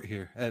support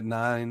here at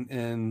 9,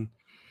 and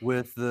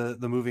with the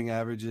moving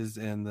averages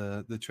and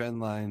the trend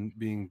line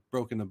being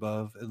broken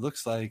above, it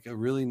looks like a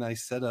really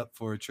nice setup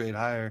for a trade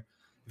higher.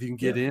 If you can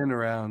get in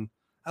around,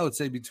 I would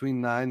say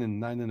between 9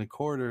 and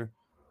 9.25.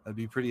 That'd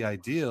be pretty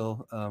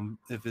ideal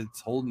if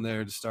it's holding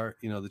there to start,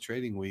 the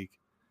trading week,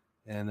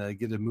 and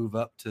get a move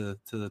up to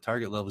the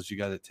target levels you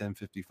got at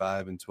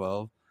 10.55 and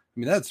 12. I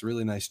mean, that's a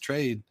really nice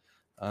trade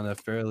on a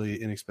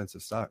fairly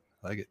inexpensive stock.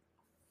 I like it.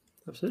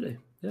 Absolutely,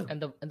 yeah.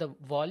 And the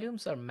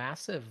volumes are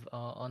massive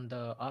on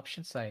the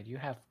option side. You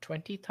have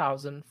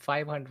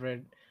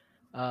 20,500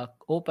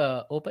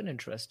 open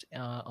interest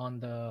on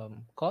the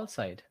call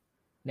side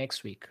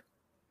next week.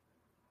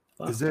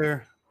 Wow.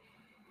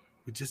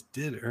 We just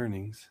did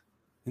earnings.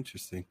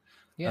 Interesting.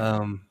 Yeah.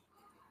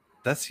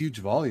 That's huge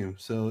volume.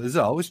 So is it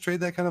always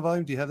trade that kind of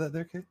volume? Do you have that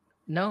there, Kate?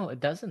 No,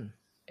 it doesn't.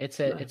 It's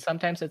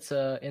sometimes it's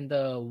in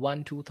the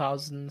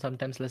 1,000-2,000,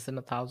 sometimes less than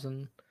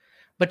 1,000.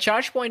 But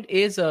ChargePoint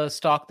is a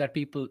stock that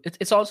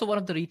it's also one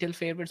of the retail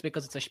favorites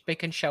because it's a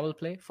pick and shovel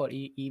play for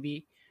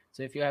EV.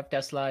 So if you have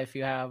Tesla, if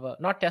you have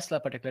not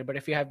Tesla particularly, but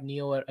if you have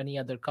NIO or any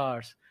other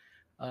cars,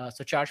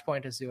 so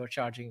ChargePoint is your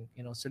charging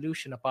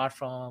solution apart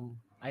from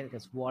I think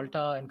it's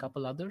Volta and a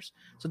couple others.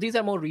 So these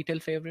are more retail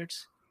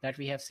favorites that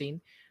we have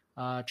seen.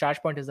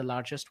 ChargePoint is the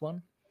largest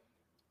one.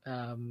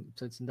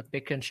 So it's in the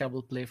pick and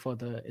shovel play for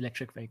the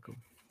electric vehicle.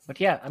 But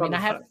yeah, I mean,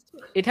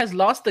 it has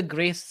lost the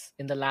grace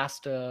in the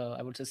last,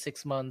 I would say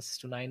 6 months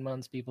to 9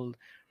 months. People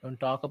don't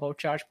talk about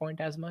ChargePoint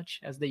as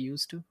much as they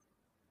used to.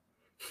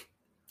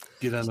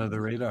 Get under the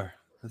radar.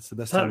 That's the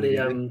best Apparently,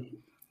 time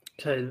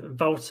to get it.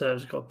 Volta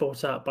has got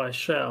bought out by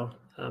Shell.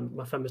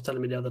 My friend was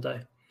telling me the other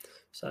day.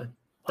 So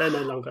they're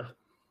no longer.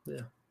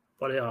 Yeah,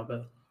 well, they are,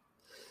 but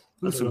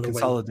there's some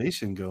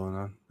consolidation going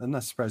on. I'm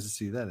not surprised to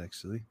see that,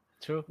 actually.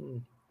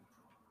 True.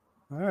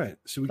 All right,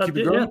 should we keep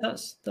it going? Yeah,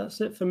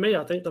 that's it for me.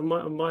 I think on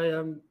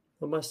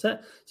my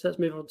set. So let's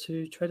move on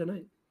to Trader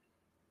Nate.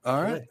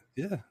 All right,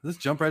 yeah, let's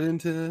jump right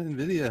into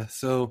NVIDIA.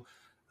 So,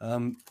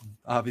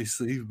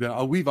 obviously,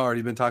 we've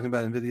already been talking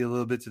about NVIDIA a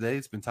little bit today.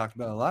 It's been talked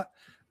about a lot.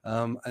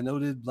 I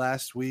noted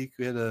last week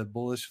we had a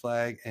bullish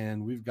flag,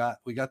 and we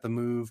got the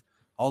move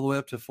all the way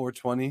up to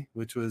 420,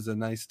 which was a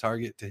nice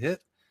target to hit.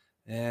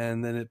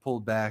 And then it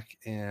pulled back,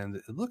 and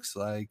it looks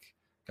like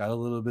got a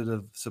little bit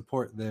of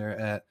support there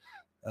at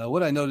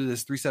what I noted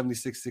is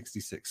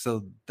 376.66.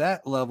 So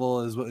that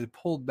level is what it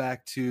pulled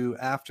back to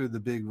after the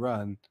big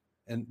run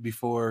and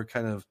before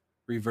kind of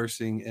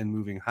reversing and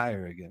moving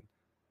higher again.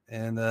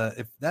 And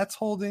if that's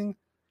holding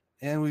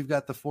and we've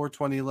got the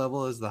 420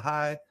 level as the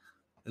high,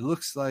 it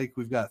looks like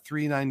we've got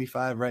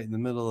 395 right in the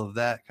middle of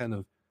that, kind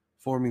of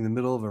forming the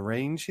middle of a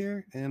range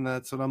here, and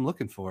that's what I'm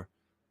looking for.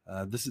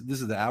 This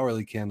is the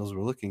hourly candles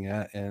we're looking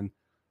at, and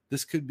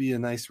this could be a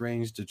nice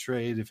range to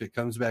trade if it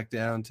comes back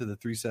down to the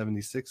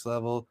 376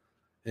 level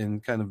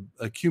and kind of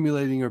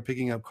accumulating or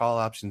picking up call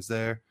options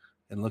there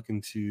and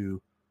looking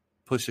to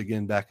push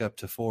again back up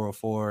to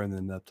 404 and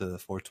then up to the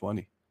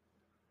 420.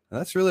 And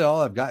that's really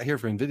all I've got here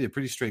for NVIDIA.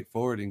 Pretty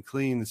straightforward and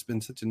clean. It's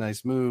been such a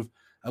nice move.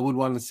 I would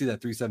want to see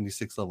that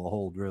 376 level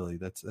hold, really.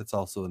 That's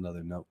also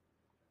another note.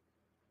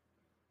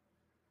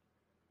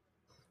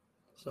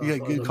 So you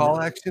got good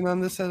call action on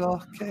this at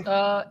all?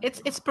 Okay.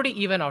 It's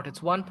pretty even out.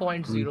 It's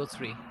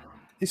 1.03.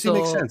 It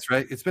makes sense,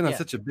 right? It's been on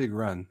such a big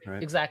run,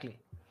 right? Exactly.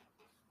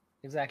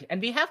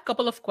 And we have a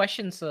couple of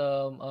questions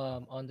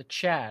on the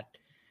chat.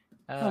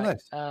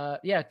 Nice.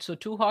 So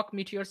Two Hawk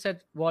Meteor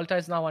said Volta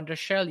is now under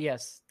Shell.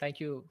 Yes, thank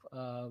you.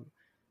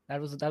 That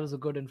was a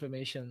good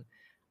information.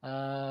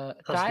 Ty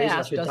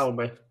asked us.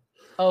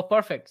 Oh,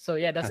 perfect. So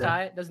yeah, does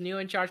NIO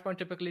and ChargePoint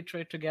typically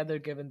trade together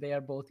given they are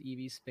both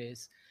EV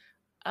space?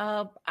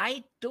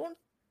 I don't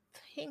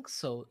think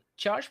so.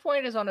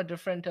 ChargePoint is on a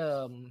different.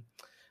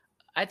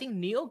 I think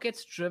NIO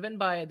gets driven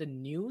by the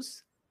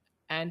news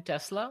and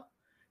Tesla.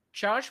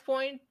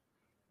 ChargePoint,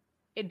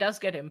 it does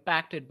get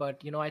impacted,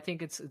 but I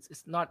think it's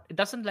not.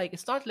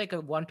 It's not like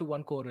a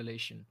 1-to-1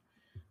 correlation.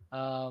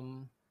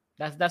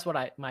 That's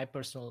what my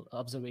personal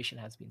observation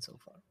has been so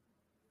far.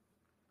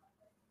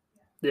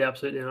 Yeah,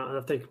 absolutely. And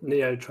I think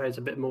Neo trades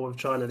a bit more with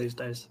China these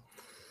days.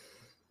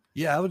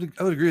 Yeah, I would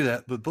agree with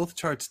that. But both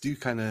charts do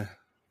kind of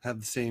have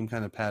the same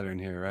kind of pattern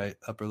here, right?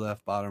 Upper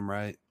left, bottom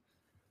right.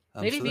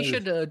 Maybe So we that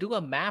is, should do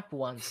a map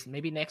once.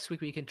 Maybe next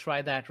week we can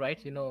try that, right?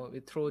 We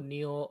throw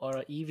Neo or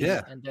a EV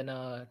Yeah. and then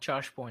a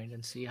charge point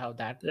and see how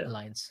that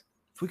aligns.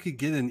 If we could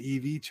get an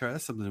EV chart,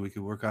 that's something we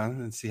could work on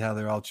and see how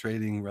they're all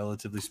trading,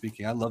 relatively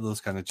speaking. I love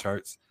those kind of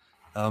charts.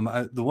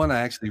 The one I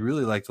actually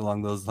really liked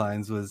along those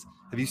lines was,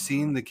 have you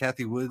seen the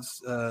Cathie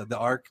Woods, the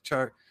ARK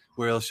chart,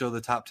 where it'll show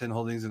the top 10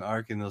 holdings in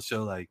ARK and it'll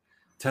show like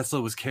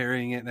Tesla was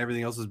carrying it and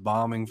everything else was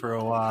bombing for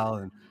a while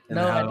and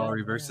No, how I it all don't.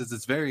 reverses. Yeah.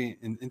 It's very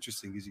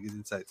interesting because you get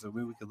insight. So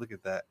maybe we could look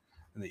at that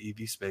in the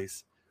EV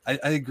space. I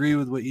agree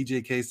with what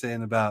EJK is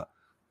saying about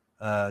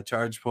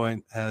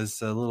ChargePoint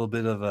has a little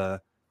bit of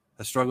a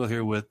struggle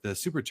here with the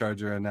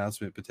supercharger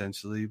announcement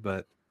potentially,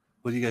 but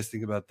what do you guys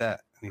think about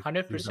that?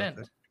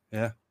 100%.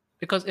 Yeah.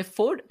 Because if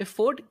Ford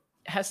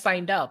has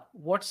signed up,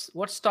 what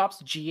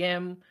stops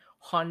GM,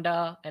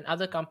 Honda, and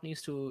other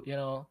companies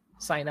to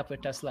sign up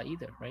with Tesla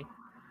either, right?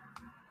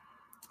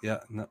 Yeah,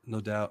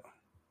 no doubt.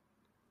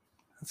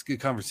 That's a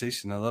good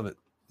conversation. I love it.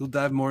 We'll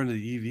dive more into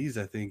the EVs,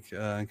 I think,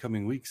 in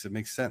coming weeks. It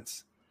makes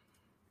sense.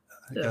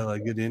 I got a lot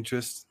of good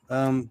interest.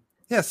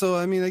 Yeah, so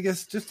I mean, I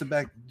guess just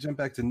to jump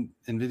back to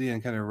NVIDIA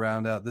and kind of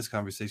round out this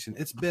conversation,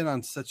 it's been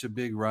on such a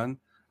big run.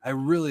 I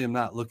really am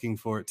not looking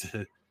for it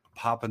to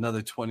pop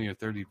another 20 or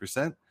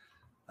 30%.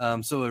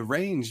 So a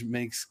range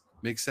makes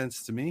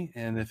sense to me.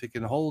 And if it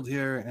can hold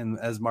here and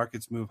as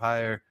markets move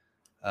higher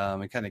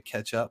and kind of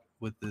catch up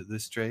with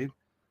this trade,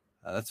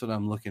 that's what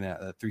I'm looking at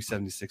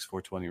 376,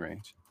 420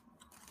 range.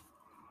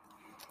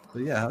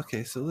 But yeah,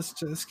 okay, so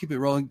let's keep it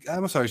rolling.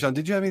 I'm sorry, Sean,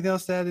 did you have anything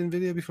else to add in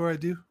NVIDIA before I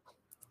do?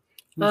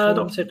 Not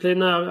particularly,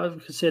 no. I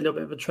can see a little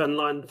bit of a trend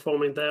line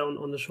forming there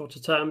on the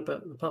shorter term,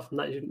 but apart from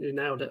that, you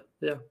nailed it.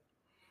 Yeah.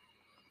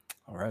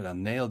 All right, I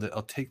nailed it.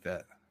 I'll take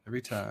that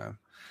every time.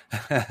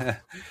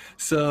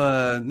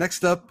 So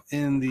next up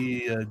in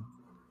the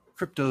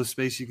crypto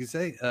space, you could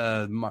say,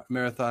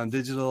 Marathon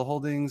Digital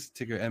Holdings,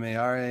 ticker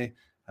MARA.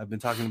 I've been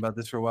talking about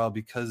this for a while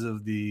because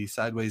of the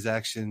sideways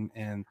action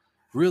and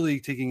really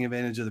taking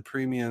advantage of the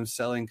premium,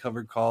 selling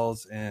covered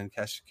calls and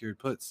cash secured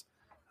puts.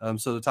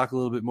 So to talk a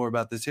little bit more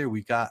about this here,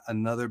 we got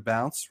another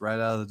bounce right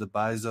out of the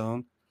buy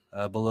zone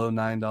below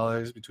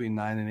 $9, between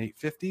 $9 and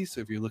 $8.50.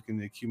 So if you're looking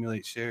to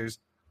accumulate shares,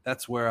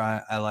 that's where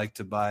I like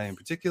to buy in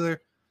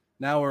particular.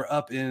 Now we're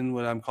up in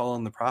what I'm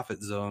calling the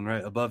profit zone,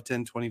 right above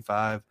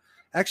 1025.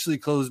 Actually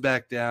closed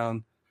back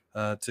down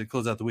to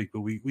close out the week,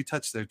 but we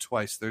touched there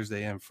twice,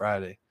 Thursday and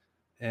Friday.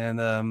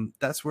 And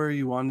that's where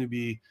you want to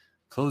be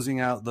closing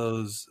out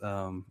those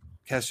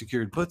cash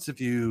secured puts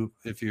if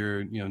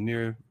you're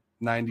near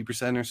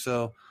 90% or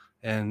so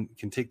and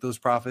can take those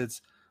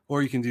profits,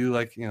 or you can do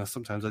like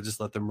sometimes I just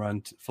let them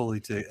run fully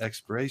to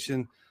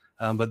expiration.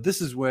 But this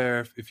is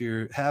where if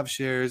you have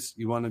shares,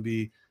 you want to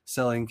be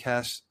selling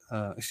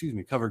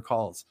covered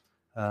calls.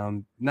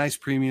 Nice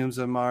premiums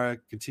on Mara,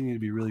 continue to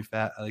be really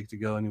fat. I like to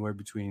go anywhere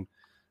between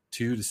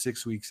 2 to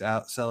 6 weeks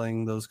out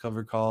selling those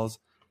covered calls.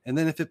 And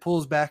then if it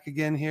pulls back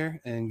again here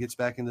and gets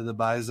back into the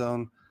buy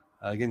zone,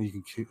 again, you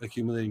can keep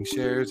accumulating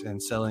shares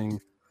and selling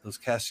those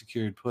cash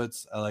secured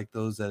puts. I like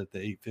those at the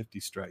 850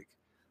 strike.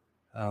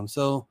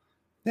 So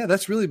yeah,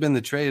 that's really been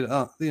the trade.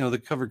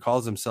 The covered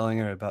calls I'm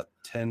selling are about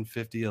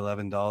 $10.50,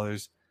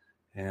 $11.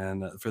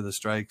 And for the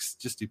strikes,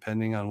 just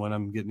depending on when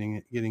I'm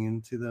getting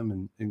into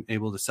them and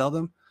able to sell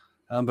them.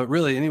 But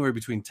really anywhere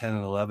between 10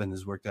 and 11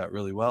 has worked out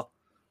really well.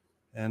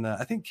 And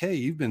I think Kay,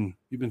 you've been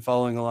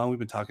following along. We've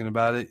been talking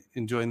about it,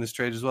 enjoying this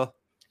trade as well.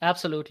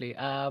 Absolutely.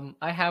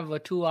 I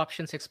have 2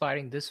 options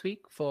expiring this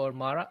week for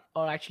Mara,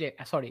 or actually,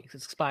 sorry, it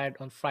expired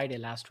on Friday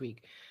last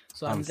week.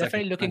 So I'm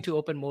definitely looking to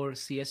open more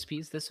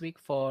CSPs this week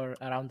for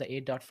around the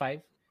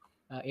 8.5,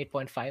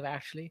 8.5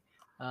 actually.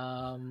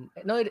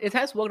 No, it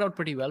has worked out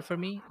pretty well for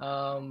me.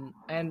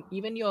 And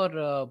even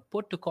your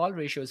put to call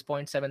ratio is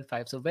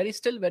 0.75. So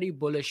still very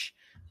bullish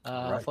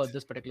for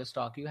this particular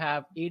stock. You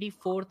have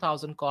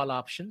 84,000 call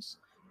options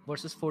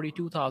versus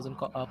 42,000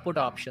 put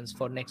options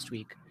for next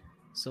week.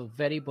 So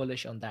very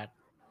bullish on that.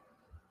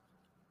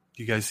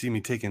 You guys see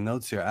me taking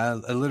notes here. I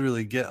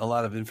literally get a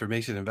lot of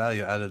information and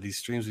value out of these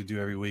streams we do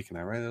every week, and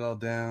I write it all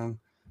down.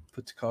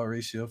 Put to call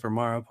ratio for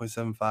Mara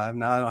 0.75.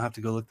 Now I don't have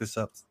to go look this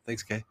up.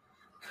 Thanks, Kay.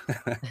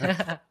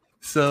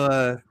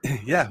 So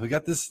yeah, we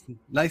got this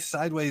nice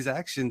sideways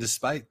action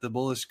despite the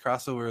bullish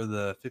crossover of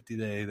the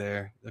 50-day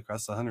there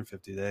across the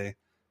 150-day.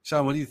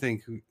 Sean, what do you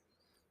think?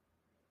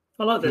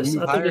 I like this.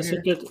 I think it's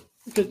a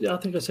good. I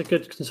think it's a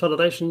good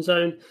consolidation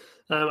zone.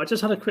 I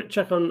just had a quick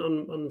check on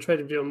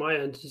TradingView on my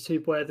end to see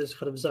where this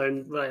kind of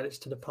zone relates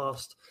to the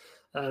past,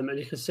 and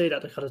you can see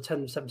that the kind of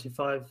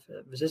 1075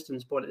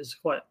 resistance point is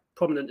quite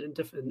prominent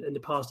in the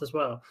past as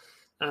well.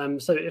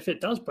 So if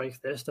it does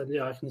break this, then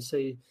I can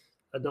see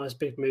a nice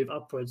big move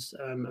upwards,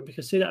 and we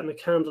can see that in the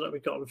candle that we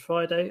got on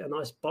Friday, a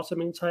nice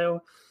bottoming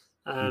tail.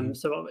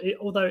 So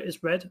although it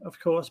is red, of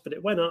course, but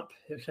it went up,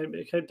 it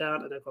came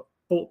down, and it got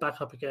bought back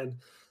up again.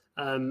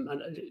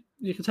 And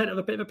you can take it with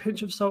a bit of a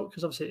pinch of salt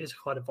because obviously it is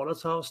quite a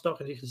volatile stock,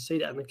 and you can see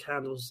that in the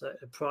candles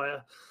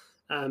prior.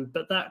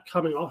 But that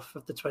coming off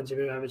of the 20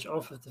 moving average,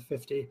 off of the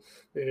 50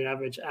 moving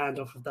average, and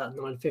off of that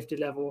 950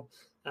 level,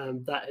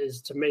 that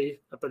is to me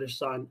a bullish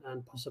sign,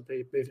 and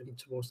possibly moving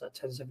towards that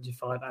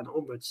 1075 and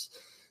onwards.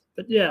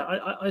 But yeah,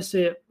 I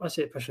see it. I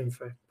see it pushing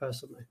through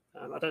personally.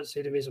 I don't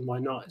see the reason why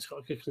not. It's got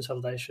a good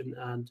consolidation,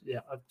 and yeah,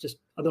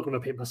 I'm not going to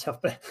repeat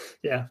myself, but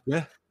yeah,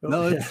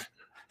 no,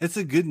 it's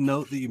a good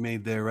note that you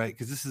made there, right?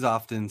 Because this is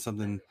often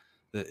something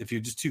that if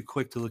you're just too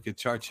quick to look at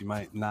charts, you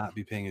might not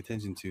be paying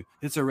attention to.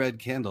 It's a red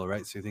candle,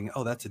 right? So you're thinking,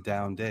 oh, that's a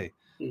down day.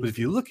 But if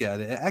you look at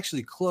it, it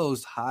actually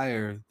closed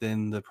higher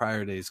than the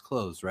prior day's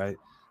close, right?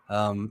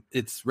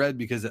 It's red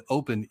because it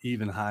opened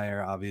even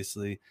higher,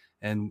 obviously,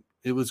 and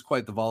it was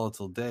quite the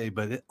volatile day,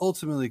 but it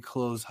ultimately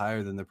closed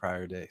higher than the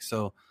prior day.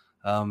 So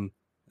in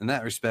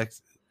that respect,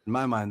 in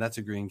my mind, that's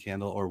a green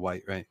candle or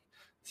white, right?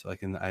 So I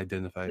can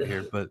identify it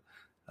here. But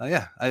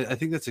I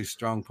think that's a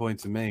strong point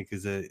to make,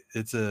 because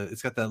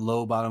it's got that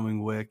low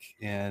bottoming wick,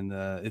 and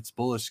it's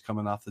bullish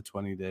coming off the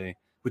 20-day,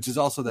 which is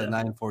also that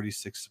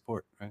 946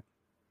 support, right?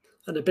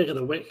 And the bigger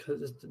the wick,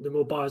 the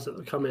more buyers that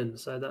will come in.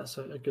 So that's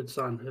a good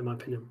sign, in my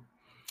opinion.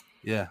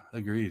 Yeah,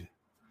 agreed.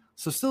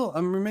 So still,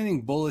 I'm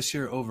remaining bullish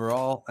here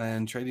overall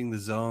and trading the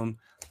zone.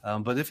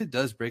 But if it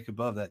does break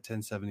above that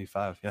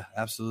 1075, yeah,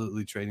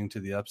 absolutely trading to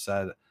the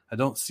upside. I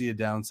don't see a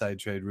downside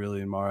trade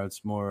really in Mara.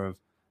 It's more of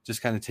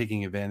just kind of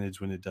taking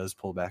advantage when it does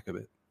pull back a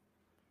bit.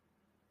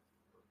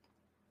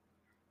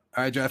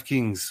 All right,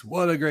 DraftKings,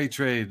 what a great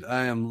trade.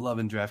 I am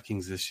loving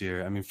DraftKings this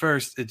year. I mean,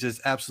 first, it just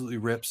absolutely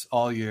rips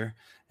all year.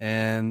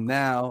 And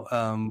now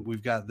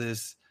we've got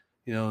this,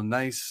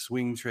 nice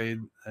swing trade.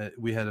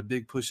 We had a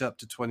big push up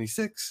to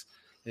 26.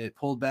 It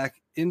pulled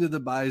back into the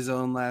buy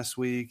zone last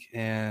week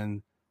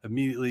and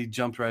immediately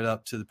jumped right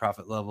up to the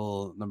profit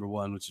level number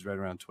one, which is right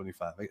around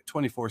 25.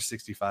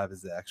 24.65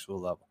 is the actual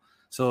level.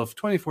 So if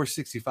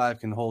 24.65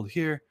 can hold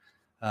here,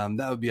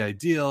 that would be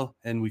ideal.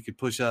 And we could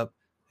push up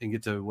and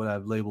get to what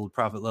I've labeled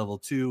profit level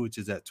 2, which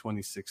is at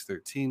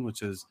 26.13,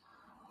 which is,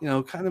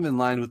 kind of in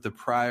line with the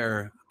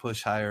prior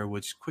push higher,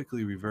 which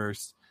quickly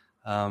reversed.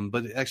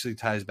 But it actually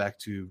ties back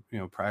to,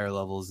 prior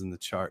levels in the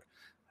chart.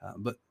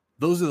 But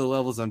those are the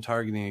levels I'm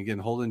targeting. Again,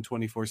 holding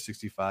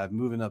 24.65,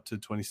 moving up to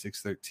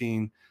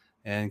 26.13,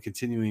 and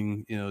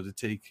continuing, to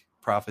take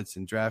profits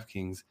in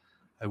DraftKings.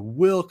 I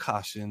will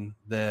caution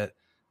that,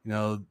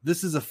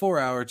 this is a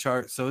 4-hour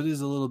chart, so it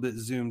is a little bit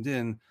zoomed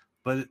in,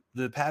 but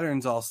the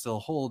patterns all still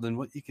hold. And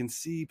what you can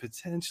see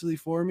potentially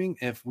forming,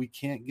 if we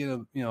can't get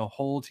a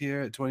hold here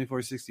at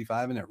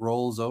 24.65 and it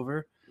rolls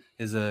over,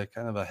 is a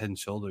kind of a head and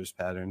shoulders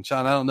pattern.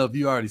 Sean, I don't know if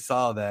you already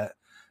saw that.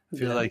 I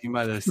feel like you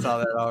might have saw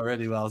that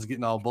already while I was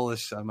getting all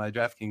bullish on my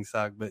DraftKings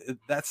stock, but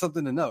that's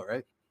something to note,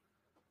 right?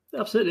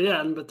 Absolutely,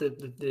 yeah. And but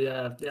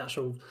the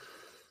actual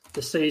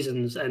the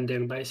season's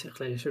ending,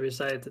 basically, should we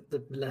say, that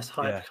the less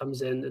hype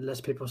comes in, the less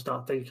people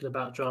start thinking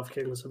about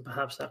DraftKings, and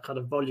perhaps that kind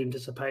of volume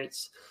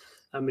dissipates,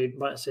 and we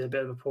might see a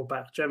bit of a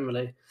pullback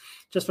generally,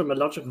 just from a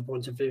logical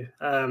point of view.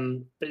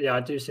 But yeah,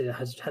 I do see the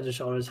head and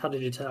shoulders. How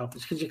did you tell?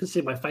 It's because you can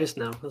see my face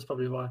now. That's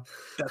probably why.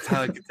 That's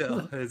how I can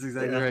tell. That's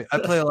exactly right. I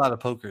play a lot of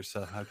poker,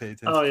 so I pay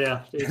attention. Oh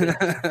yeah.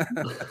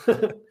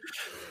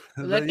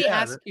 Let me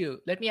ask you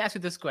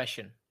this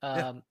question.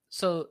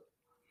 So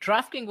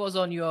DraftKings was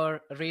on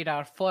your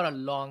radar for a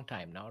long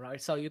time now,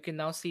 right? So you can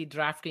now see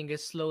DraftKings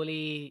is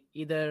slowly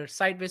either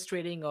sideways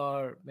trading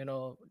or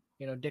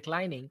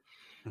declining.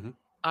 Mm-hmm.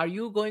 Are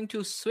you going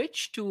to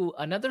switch to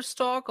another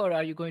stock, or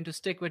are you going to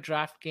stick with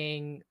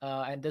DraftKings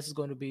and this is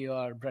going to be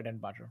your bread and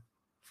butter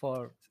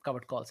for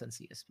covered calls and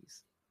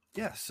CSPs?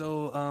 Yeah,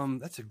 so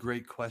that's a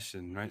great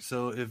question, right?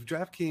 So if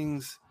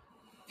DraftKings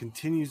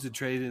continues to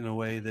trade in a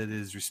way that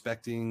is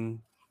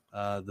respecting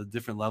the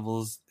different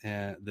levels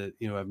and that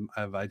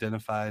I've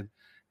identified,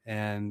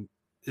 and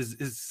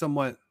is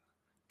somewhat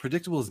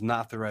predictable is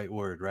not the right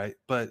word, right?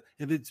 But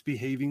if it's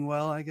behaving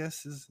well, I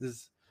guess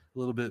is a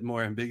little bit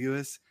more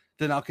ambiguous,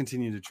 then I'll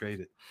continue to trade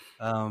it.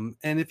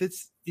 And if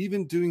it's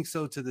even doing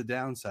so to the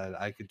downside,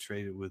 I could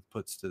trade it with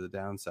puts to the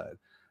downside.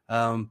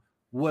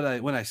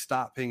 When I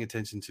stop paying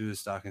attention to the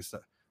stock and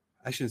stuff,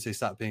 I shouldn't say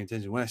stop paying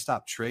attention. When I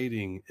stop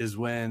trading is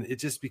when it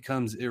just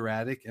becomes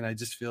erratic, and I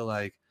just feel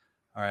like,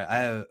 all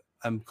right,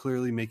 I'm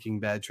clearly making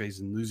bad trades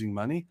and losing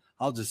money.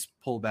 I'll just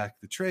pull back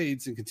the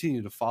trades and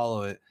continue to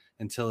follow it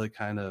until it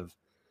kind of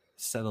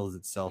settles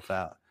itself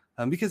out.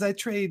 Because I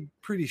trade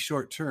pretty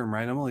short term,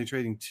 right? I'm only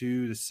trading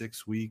 2 to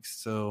 6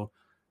 weeks, so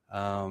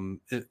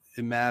it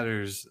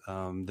matters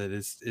that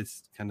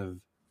it's kind of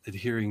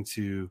adhering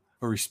to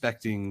or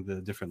respecting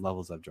the different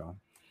levels I've drawn.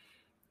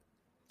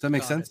 Does that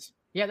make sense?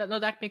 Yeah,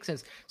 that makes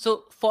sense.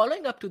 So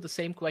following up to the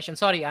same question,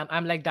 sorry,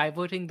 I'm like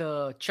diverting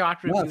the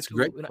chart review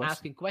to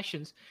asking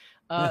questions.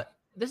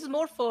 This is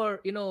more for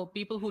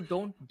people who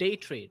don't day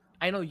trade.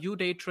 I know you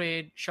day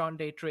trade, Sean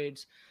day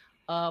trades.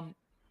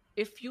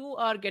 If you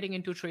are getting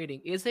into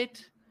trading,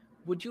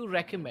 would you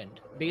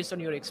recommend, based on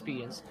your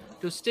experience,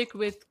 to stick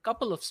with a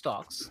couple of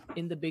stocks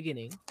in the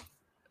beginning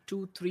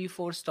 2, 3,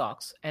 4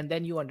 stocks, and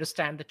then you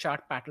understand the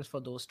chart patterns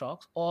for those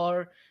stocks?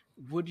 Or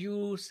would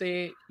you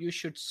say you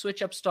should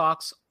switch up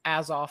stocks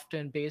as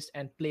often based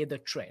and play the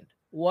trend?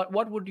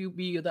 What would you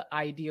be the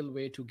ideal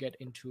way to get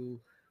into,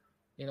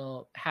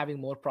 having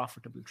more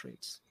profitable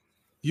trades?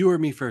 You or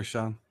me first,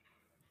 Sean?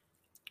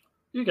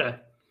 You go.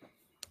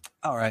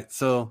 All right.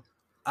 So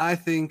I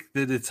think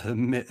that it's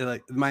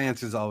like my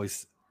answers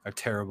always are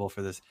terrible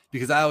for this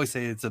because I always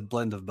say it's a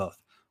blend of both.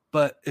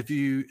 But if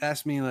you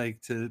ask me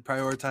like to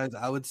prioritize,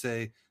 I would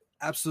say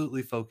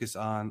absolutely focus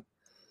on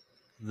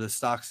the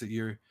stocks that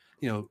your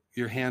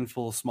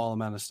handful, small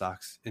amount of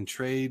stocks, and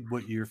trade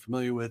what you're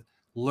familiar with,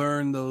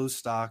 learn those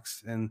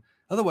stocks. And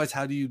otherwise,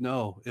 how do you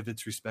know if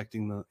it's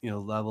respecting the,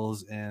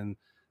 levels and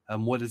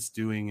what it's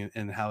doing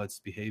and how it's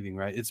behaving,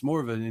 right? It's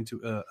more of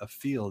a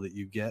feel that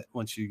you get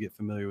once you get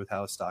familiar with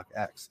how a stock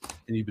acts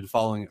and you've been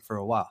following it for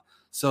a while.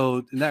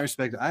 So in that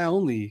respect, I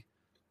only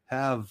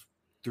have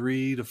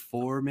 3 to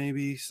 4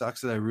 maybe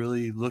stocks that I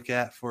really look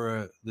at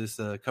for this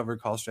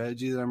covered call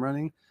strategy that I'm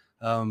running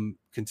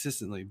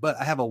consistently. But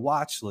I have a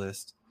watch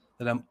list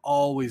that I'm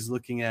always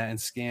looking at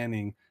and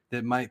scanning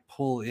that might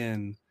pull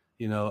in,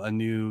 a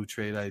new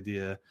trade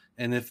idea.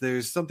 And if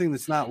there's something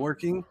that's not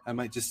working, I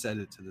might just set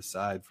it to the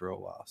side for a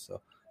while.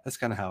 So that's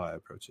kind of how I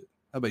approach it.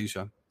 How about you,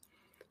 Sean?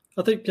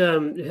 I think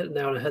you hit the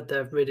nail on the head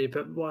there, really.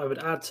 But what I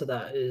would add to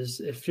that is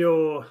if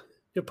you're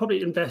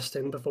probably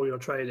investing before you're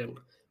trading,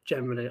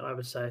 generally, I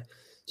would say.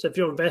 So if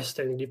you're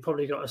investing, you've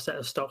probably got a set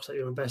of stocks that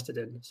you're invested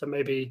in. So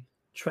maybe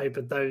trade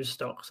with those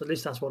stocks. At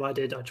least that's what I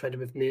did. I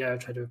traded with NIO,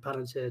 traded with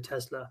Palantir,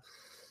 Tesla.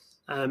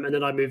 And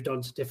then I moved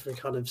on to different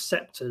kind of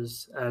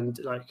sectors and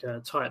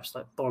types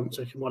like bonds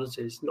or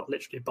commodities, not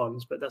literally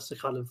bonds, but that's the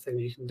kind of thing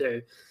you can do.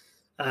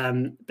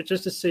 But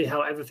just to see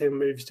how everything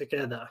moves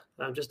together,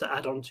 just to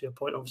add on to your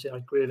point, obviously I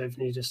agree with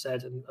everything you just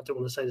said, and I don't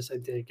want to say the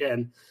same thing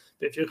again,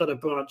 but if you're going to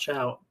branch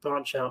out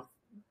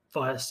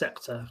via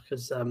sector,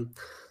 because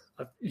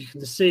you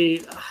can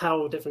see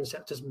how different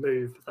sectors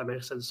move, if that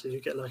makes sense. So you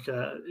get like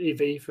a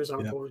EV, for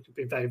example, It could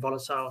be very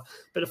volatile,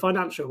 but a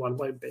financial one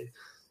won't be.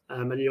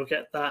 And you'll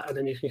get that, and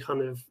then you can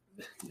kind of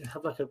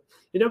have like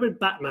when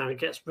Batman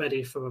gets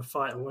ready for a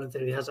fight or one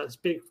thing, he has like this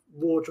big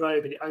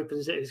wardrobe and he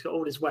opens it, he's got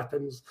all his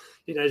weapons,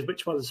 he knows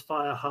which one's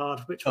fire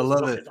hard, which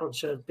one's rocket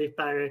launcher, big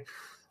bang.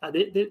 And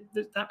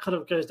that kind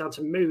of goes down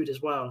to mood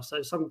as well.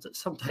 So some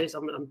days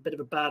I'm in a bit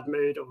of a bad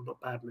mood, or not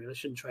bad mood, I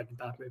shouldn't trade in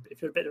bad mood, but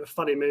if you're in a bit of a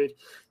funny mood,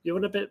 you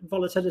want a bit of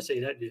volatility,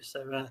 don't you?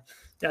 So I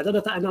don't know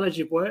if that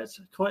analogy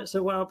worked quite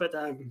so well, but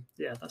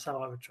that's how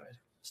I would trade.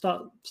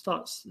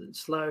 Start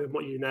slow in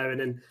what you know,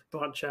 and then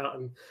branch out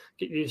and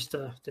get used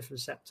to different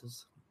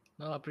sectors.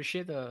 No, I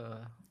appreciate the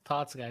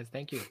thoughts, guys.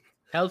 Thank you.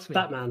 Helps me.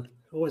 Batman,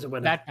 always a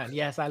winner. Batman,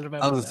 yes, I'll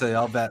remember. I was going to say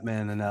all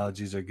Batman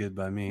analogies are good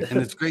by me,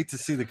 and it's great to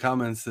see the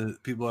comments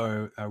that people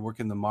are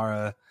working the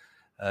Mara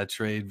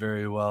trade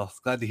very well.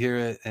 Glad to hear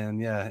it, and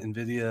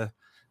NVIDIA,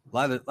 a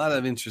lot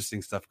of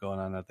interesting stuff going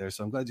on out there.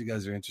 So I'm glad you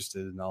guys are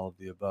interested in all of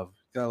the above.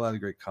 Got a lot of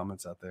great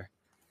comments out there.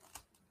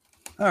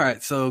 All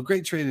right, so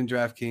great trade in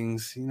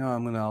DraftKings.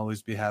 I'm going to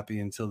always be happy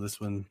until this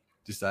one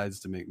decides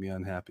to make me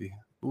unhappy.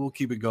 But we'll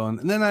keep it going.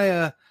 And then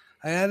I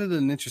added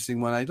an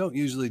interesting one. I don't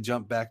usually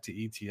jump back to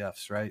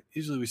ETFs, right?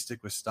 Usually we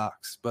stick with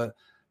stocks, but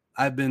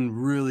I've been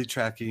really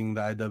tracking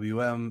the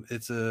IWM.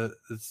 It's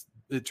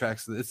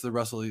the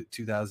Russell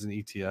 2000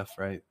 ETF,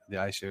 right? The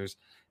iShares,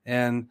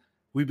 and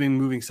we've been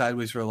moving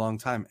sideways for a long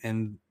time.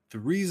 And the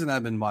reason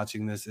I've been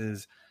watching this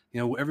is,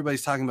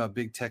 everybody's talking about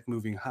big tech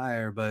moving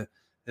higher, but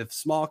if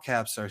small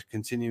caps are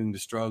continuing to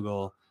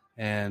struggle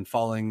and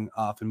falling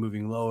off and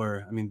moving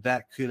lower, I mean,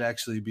 that could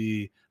actually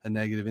be a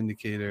negative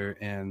indicator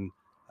and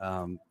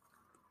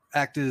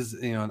act as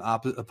an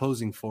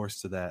opposing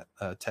force to that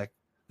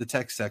the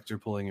tech sector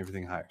pulling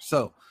everything higher.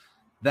 So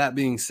that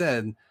being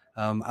said,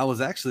 I was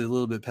actually a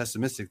little bit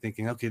pessimistic,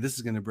 thinking, okay, this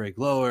is going to break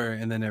lower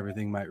and then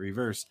everything might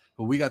reverse.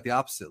 But we got the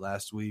opposite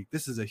last week.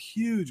 This is a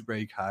huge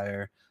break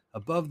higher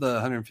above the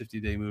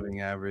 150-day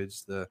moving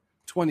average. The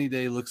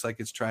 20-day looks like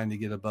it's trying to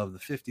get above the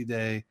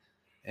 50-day.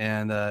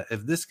 And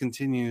if this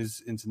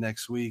continues into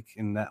next week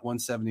and that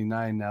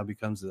 179 now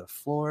becomes a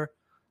floor,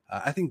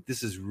 I think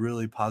this is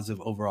really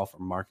positive overall for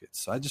markets.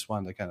 So I just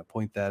wanted to kind of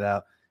point that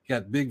out. You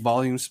got big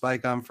volume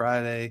spike on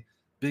Friday,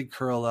 big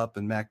curl up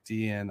in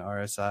MACD and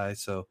RSI.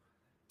 So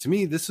to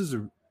me, this is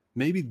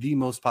maybe the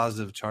most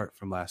positive chart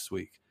from last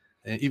week,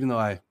 even though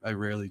I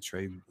rarely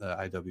trade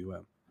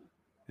IWM.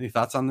 Any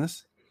thoughts on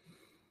this?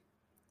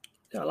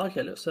 Yeah, I like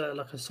it. It looks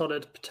like a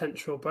solid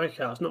potential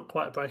breakout. It's not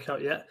quite a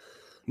breakout yet.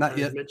 Not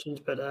yet. As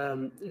mentioned, but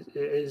it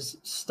is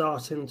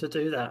starting to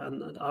do that.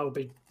 And I've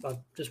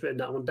just written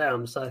that one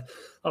down. So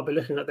I'll be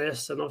looking at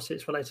this, and obviously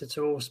it's related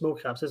to all small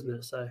caps, isn't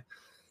it? So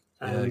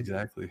yeah,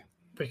 exactly.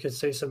 We could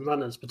see some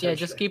runners potentially. Yeah,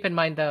 just keep in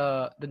mind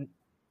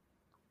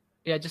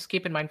just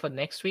keep in mind for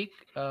next week,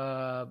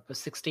 the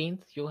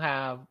 16th, you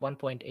have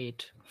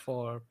 1.8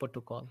 for put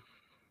to call.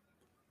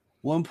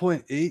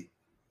 1.8?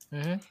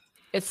 Mm-hmm.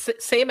 It's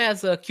same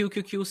as a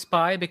QQQ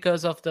SPY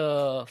because of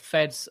the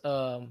Fed's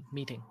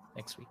meeting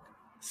next week.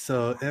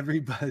 So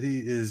everybody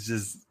is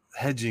just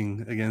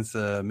hedging against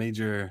a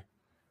major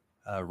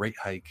rate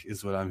hike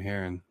is what I'm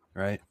hearing,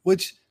 right?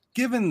 Which,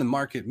 given the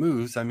market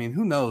moves, I mean,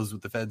 who knows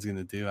what the Fed's going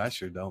to do? I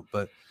sure don't,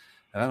 and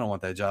I don't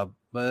want that job.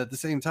 But at the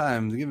same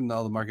time, given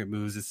all the market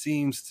moves, it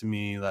seems to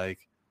me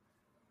like,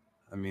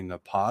 I mean, a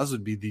pause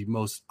would be the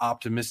most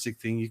optimistic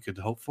thing you could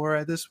hope for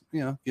at this,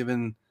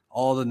 given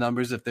all the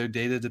numbers. If they're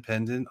data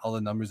dependent, all the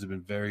numbers have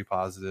been very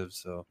positive.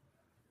 So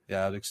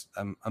yeah,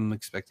 I'm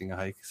expecting a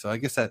hike. So I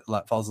guess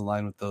that falls in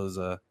line with those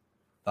the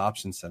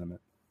option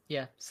sentiment.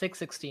 Yeah,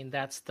 6/16.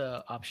 That's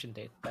the option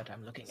date that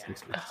I'm looking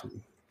at.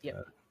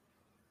 Yep.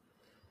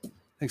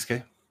 Thanks,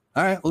 Kay.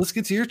 All right, well, let's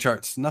get to your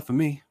charts. Enough of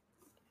me.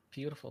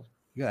 Beautiful.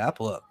 You got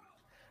Apple up.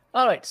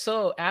 All right,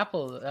 so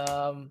Apple,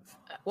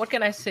 what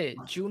can I say?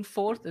 June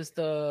 4th is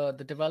the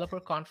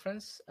developer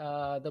conference.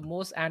 The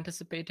most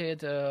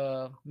anticipated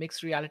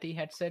mixed reality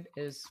headset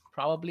is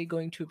probably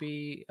going to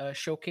be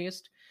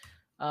showcased.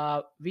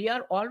 We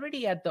are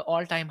already at the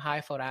all-time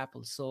high for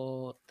Apple.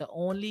 So the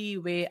only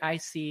way I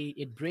see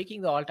it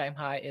breaking the all-time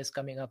high is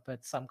coming up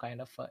with some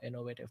kind of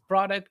innovative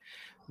product,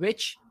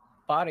 which,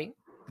 barring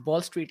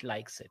Wall Street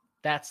likes it.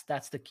 That's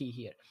the key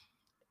here.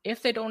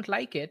 If they don't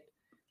like it,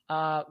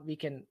 we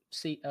can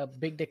see a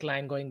big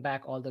decline going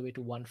back all the way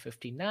to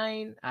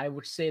 159. I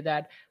would say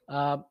that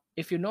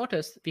if you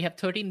notice, we have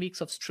 13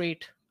 weeks of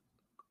straight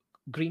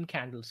green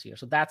candles here.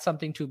 So that's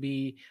something to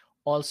be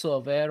also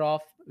aware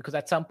of, because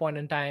at some point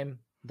in time,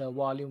 the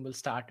volume will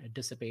start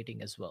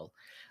dissipating as well.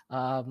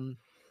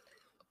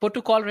 Put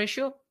to call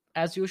ratio,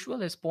 as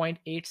usual, is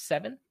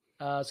 0.87.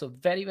 So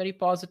very, very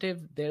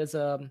positive. There's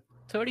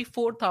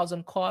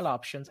 34,000 call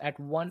options at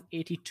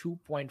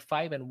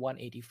 182.5 and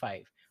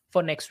 185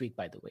 for next week,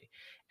 by the way,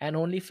 and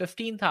only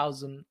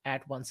 15,000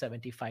 at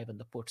 175 on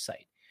the put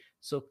side.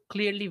 So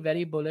clearly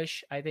very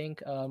bullish. I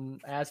think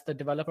as the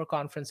developer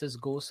conferences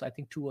goes, I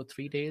think 2 or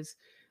 3 days,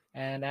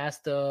 and as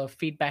the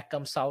feedback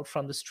comes out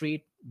from the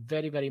street,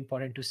 very, very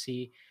important to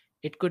see.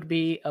 It could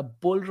be a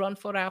bull run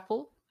for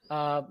Apple,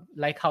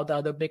 like how the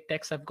other big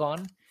techs have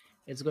gone.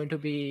 It's going to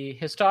be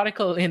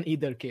historical in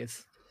either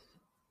case.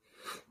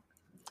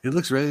 It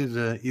looks ready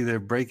to either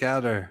break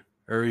out or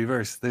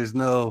reverse. There's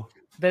no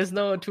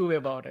two way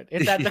about it.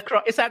 It's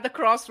at the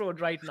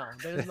crossroad right now.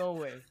 There's no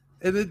way.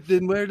 And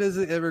then where does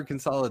it ever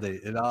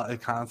consolidate?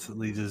 It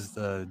constantly just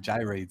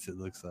gyrates. It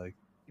looks like.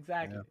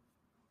 Exactly. Yeah.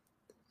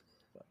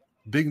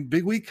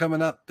 Big week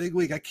coming up. Big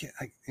week.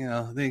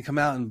 They come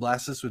out and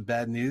blast us with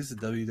bad news at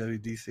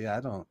WWDC.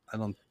 I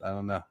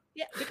don't know.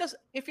 Yeah, because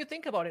if you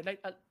think about it, like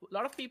a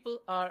lot of people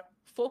are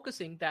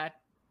focusing that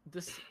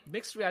this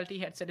mixed reality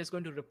headset is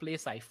going to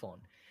replace iPhone.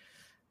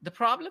 The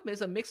problem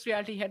is a mixed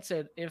reality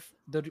headset,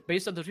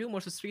 based on the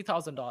rumors, is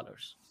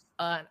 $3,000.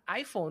 An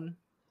iPhone,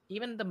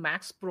 even the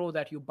Max Pro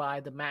that you buy,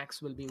 the Max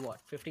will be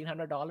what,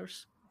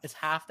 $1,500? It's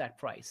half that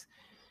price.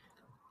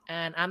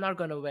 And I'm not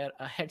going to wear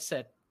a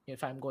headset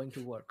if I'm going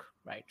to work,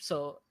 right?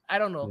 So I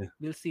don't know. Yeah.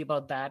 We'll see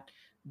about that.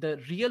 The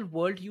real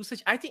world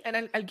usage, I think,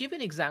 and I'll give you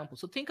an example.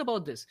 So think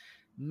about this: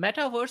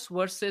 metaverse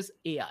versus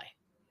AI.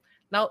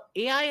 Now,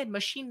 AI and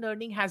machine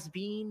learning has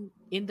been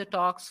in the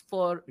talks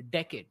for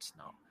decades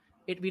now.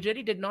 We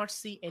really did not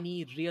see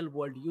any real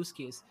world use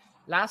case.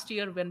 Last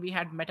year, when we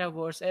had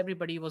metaverse,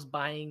 everybody was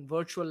buying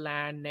virtual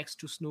land next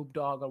to Snoop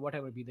Dogg or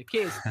whatever be the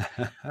case.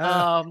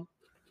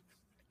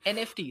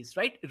 NFTs,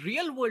 right?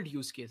 Real world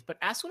use case. But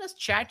as soon as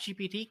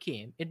ChatGPT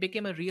came, it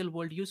became a real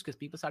world use case.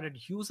 People started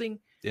using.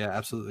 Yeah,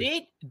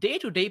 absolutely.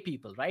 Day-to-day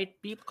people, right?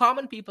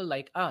 Common people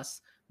like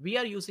us, we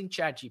are using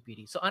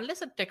ChatGPT. So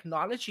unless a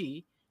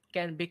technology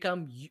can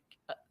become,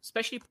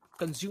 especially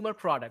consumer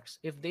products,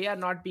 if they are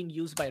not being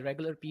used by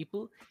regular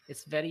people,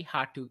 it's very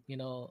hard to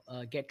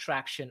get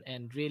traction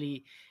and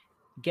really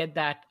get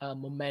that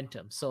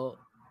momentum. So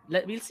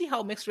we'll see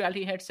how mixed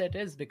reality headset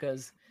is,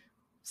 because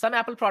some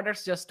Apple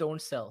products just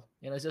don't sell.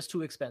 It's just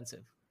too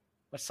expensive,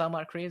 but some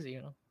are crazy.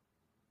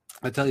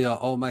 I tell you,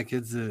 all my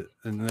kids and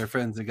their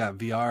friends that got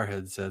VR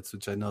headsets,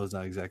 which I know is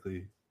not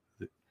exactly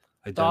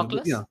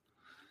Dogless.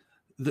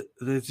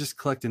 They're just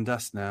collecting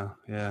dust now.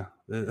 Yeah.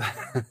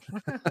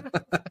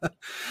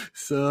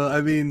 So,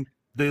 I mean,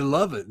 they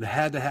love it. They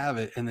had to have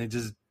it, and they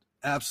just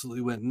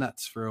absolutely went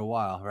nuts for a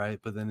while, right?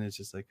 But then it's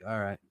just like, all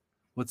right,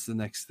 what's the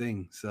next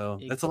thing? So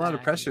That's a lot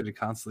of pressure to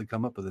constantly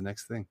come up with the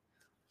next thing.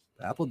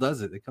 But Apple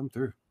does it. They come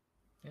through.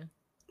 Yeah.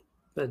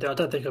 I don't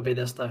think it'll be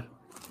this, though.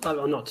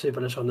 I'm not too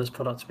bullish on this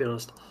product, to be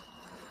honest.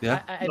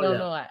 Yeah. I don't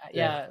know.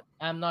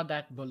 I'm not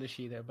that bullish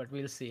either, but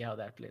we'll see how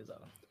that plays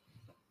out.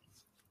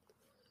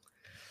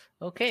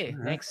 Okay,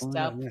 next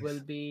up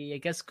will be, I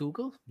guess,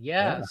 Google.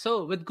 Yeah.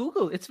 So with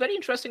Google, it's very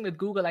interesting with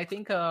Google. I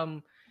think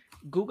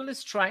Google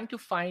is trying to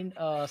find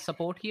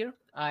support here.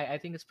 I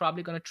think it's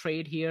probably going to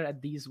trade here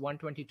at these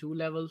 122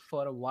 levels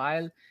for a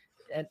while.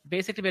 And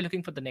basically, we're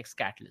looking for the next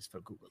catalyst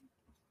for Google.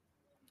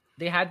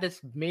 They had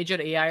this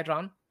major AI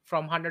run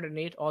from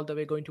 108 all the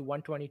way going to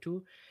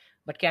 122.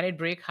 But can it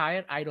break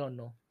higher? I don't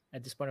know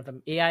at this point of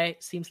time. AI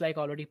seems like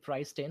already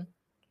priced in.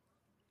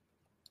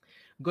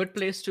 Good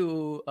place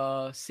to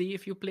see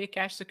if you play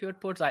cache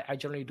secured ports. I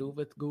generally do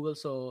with Google.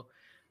 So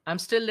I'm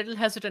still a little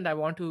hesitant. I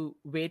want to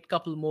wait a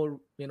couple more,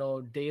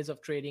 days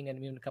of trading and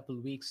even a couple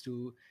of weeks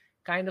to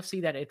kind of see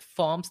that it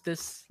forms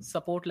this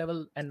support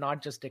level and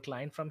not just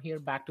decline from here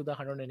back to the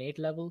 108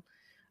 level.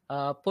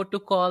 Put to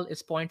call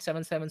is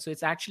 0.77, so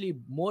it's actually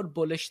more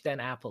bullish than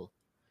Apple.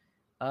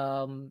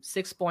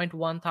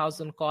 6.1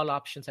 thousand call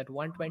options at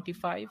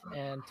 125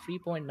 and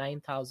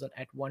 3.9 thousand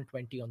at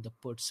 120 on the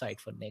put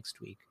side for next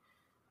week.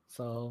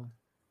 So,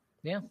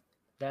 yeah,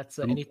 that's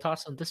any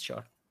thoughts on this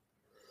chart?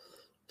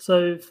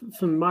 So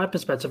from my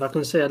perspective, I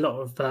can see a lot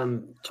of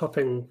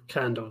topping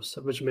candles,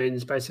 which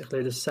means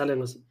basically the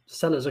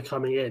sellers are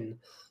coming in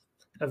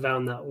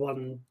around that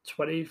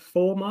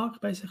 124 mark,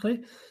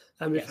 basically.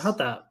 And we've had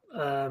that,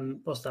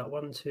 what's that,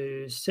 1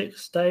 to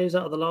 6 days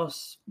out of the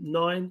last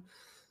 9.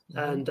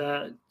 And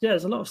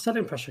there's a lot of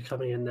selling pressure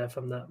coming in there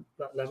from that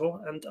level.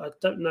 And I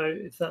don't know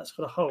if that's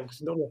going to hold,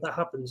 because normally if that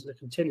happens and it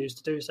continues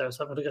to do so, it's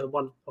either going to go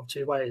one of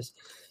two ways.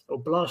 It'll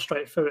blast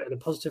straight through it in a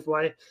positive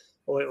way,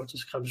 or it will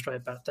just come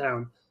straight back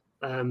down.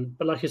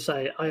 But like you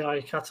say,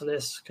 AI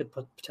catalysts could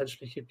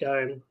potentially keep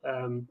going.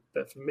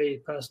 But for me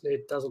personally,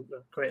 it doesn't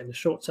look great in the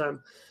short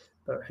term,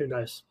 but who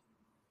knows?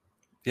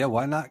 Yeah,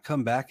 why not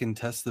come back and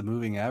test the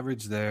moving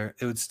average there?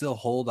 It would still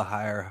hold a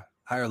higher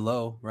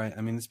low, right? I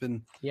mean, it's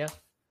been... Yeah.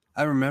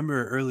 I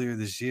remember earlier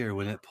this year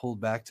when it pulled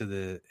back to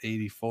the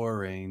 84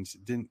 range,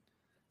 it didn't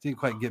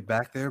quite get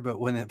back there, but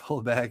when it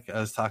pulled back,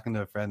 I was talking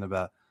to a friend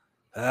about,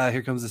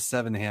 here comes a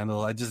 7 handle.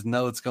 I just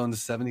know it's going to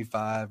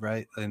 75,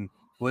 right? And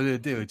what did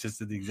it do? It just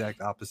did the exact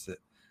opposite.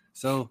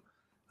 So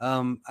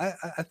I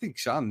think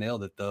Sean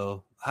nailed it,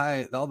 though.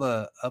 All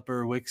the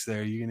upper wicks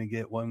there, you're going to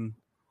get one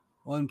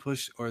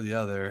push or the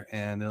other,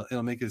 and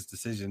it'll make his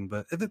decision.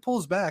 But if it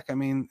pulls back, I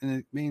mean,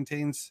 and it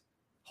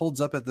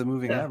holds up at the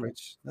moving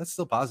average, that's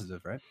still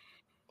positive, right?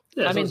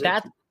 Yeah, I mean,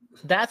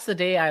 that's the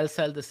day I'll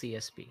sell the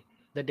CSP.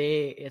 The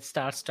day it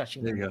starts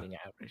touching the moving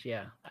average.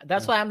 Yeah.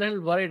 That's why I'm a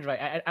little worried,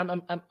 right?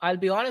 I'll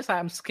be honest,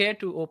 I'm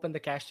scared to open the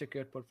cash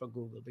secured put for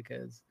Google,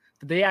 because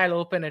the day I'll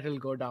open it, it'll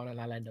go down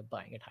and I'll end up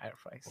buying at higher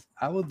price.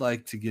 I would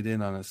like to get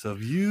in on it. So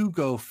if you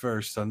go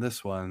first on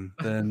this one,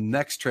 then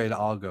next trade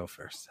I'll go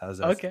first. How's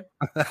that? Okay.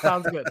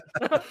 Sounds good.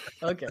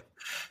 Okay.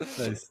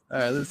 Nice. All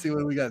right, let's see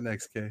what we got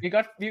next, Kay. We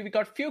got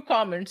few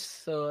comments,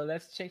 so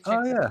let's check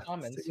the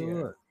comments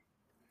here.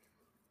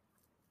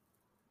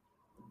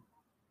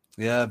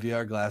 Yeah,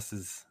 VR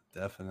glasses,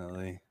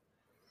 definitely.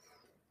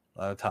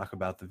 A lot of talk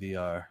about the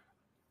VR.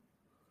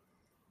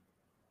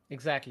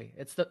 Exactly.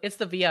 It's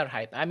the VR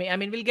hype. I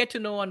mean, we'll get to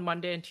know on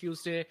Monday and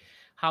Tuesday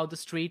how the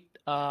street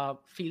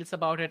feels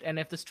about it, and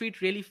if the street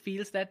really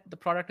feels that the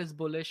product is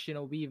bullish,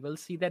 we will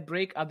see that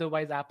break.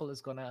 Otherwise, Apple is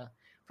gonna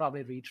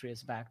probably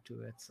retrace back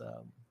to its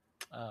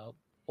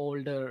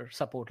older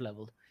support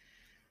level.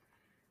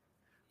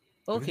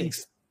 Okay.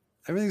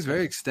 Everything's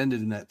very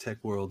extended in that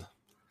tech world.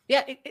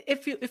 Yeah,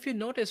 if you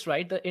notice,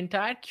 right, the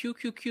entire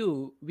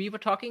QQQ, we were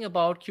talking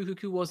about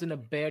QQQ was in a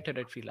bear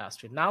territory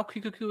last year. Now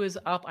QQQ is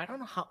up. I don't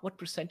know what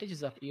percentage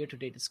is up year to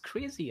date. It's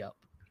crazy up.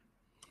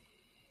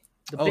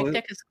 The big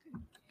tech is...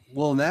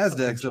 Well,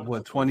 NASDAQ's up,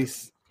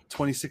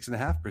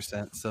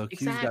 26.5%. So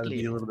Q's got to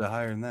be a little bit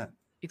higher than that.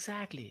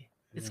 Exactly.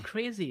 It's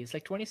crazy. It's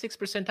like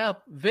 26%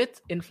 up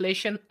with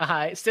inflation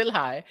still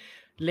high.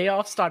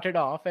 Layoffs started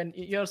off, and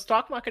your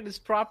stock market is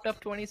propped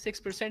up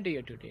 26%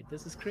 year to date.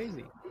 This is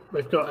crazy.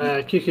 We've got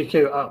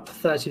QQQ up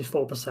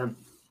 34%.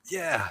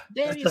 Yeah.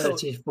 There you go.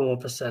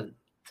 34%.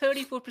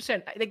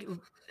 34%. Like,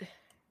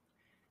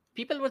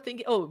 people were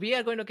thinking, we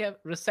are going to get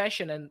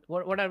recession, and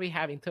what are we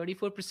having?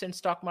 34%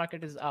 stock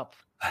market is up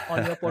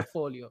on your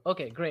portfolio.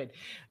 Okay, great.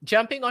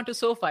 Jumping onto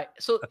SoFi.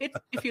 So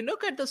if you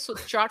look at the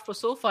chart for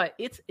SoFi,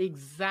 it's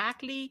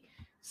exactly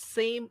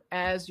same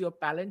as your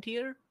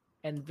Palantir,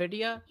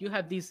 NVIDIA. You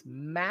have these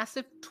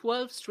massive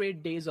 12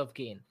 straight days of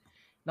gain.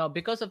 Now,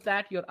 because of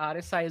that, your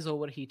RSI is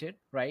overheated,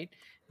 right?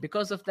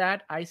 Because of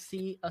that, I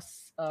see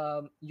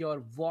your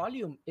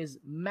volume is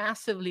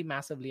massively,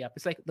 massively up.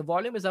 It's like the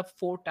volume is up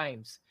 4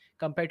 times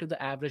compared to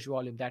the average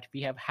volume that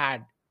we have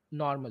had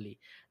normally.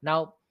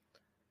 Now,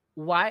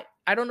 why?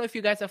 I don't know if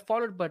you guys have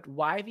followed, but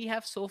why we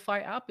have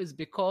SoFi up is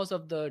because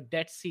of the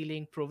debt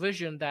ceiling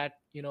provision that,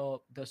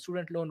 the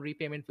student loan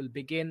repayment will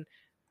begin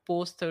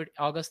post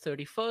August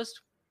 31st.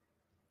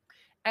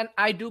 And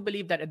I do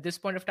believe that at this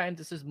point of time,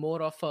 this is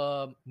more of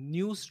a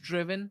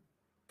news-driven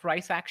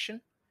price action.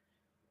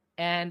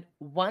 And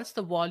once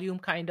the volume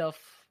kind of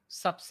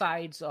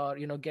subsides or,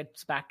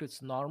 gets back to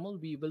its normal,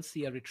 we will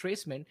see a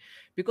retracement.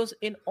 Because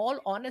in all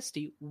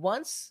honesty,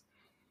 once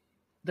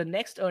the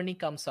next earning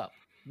comes up,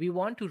 we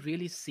want to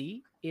really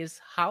see is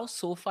how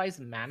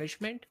SoFi's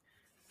management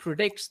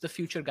predicts the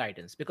future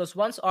guidance. Because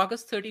once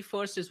August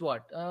 31st is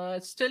what?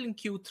 It's still in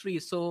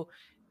Q3. So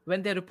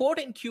when they report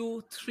in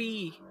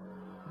Q3,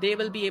 they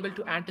will be able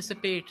to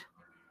anticipate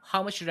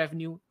how much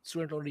revenue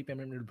student loan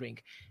repayment will bring.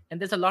 And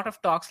there's a lot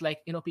of talks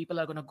like, people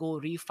are going to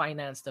go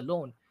refinance the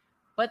loan,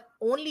 but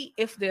only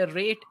if their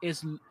rate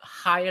is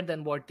higher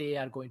than what they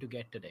are going to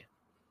get today.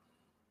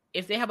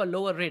 If they have a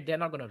lower rate, they're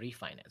not going to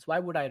refinance. Why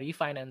would I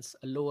refinance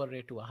a lower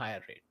rate to a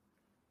higher rate?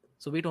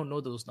 So we don't know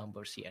those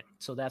numbers yet.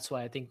 So that's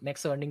why I think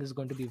next earning is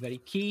going to be very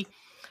key.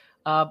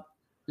 So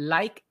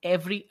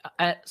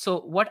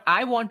what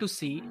I want to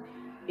see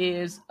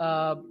is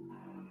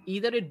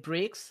either it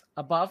breaks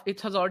above,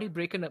 it has already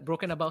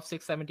broken above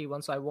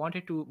 671. So I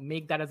wanted to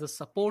make that as a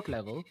support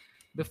level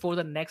before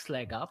the next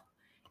leg up.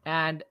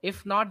 And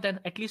if not, then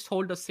at least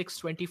hold a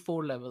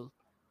 624 level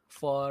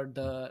for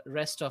the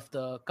rest of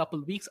the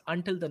couple weeks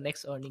until the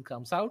next earning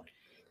comes out.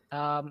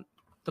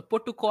 The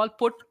put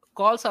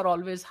calls are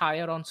always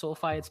higher on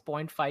SoFi. It's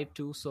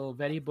 0.52, so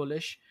very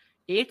bullish.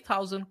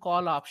 8,000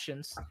 call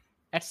options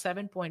at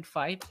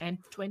 7.5 and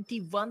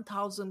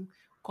 21,000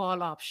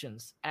 call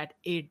options at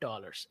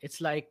 $8.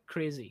 It's like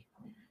crazy.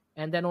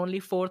 And then only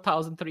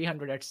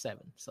 4,300 at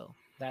 7. So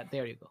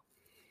there you go.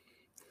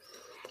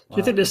 Do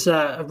you think this is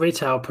a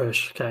retail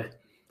push, okay,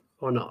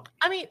 or not?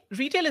 I mean,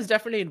 retail is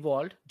definitely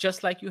involved,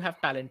 just like you have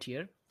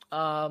Palantir.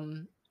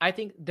 I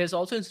think there's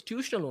also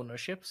institutional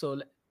ownership.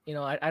 So,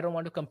 I don't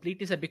want to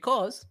completely say,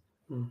 because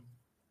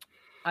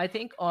I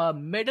think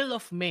middle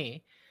of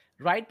May,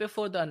 right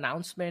before the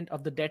announcement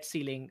of the debt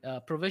ceiling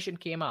provision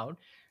came out,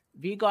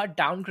 we got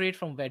downgrade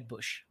from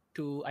Wedbush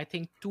to, I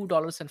think,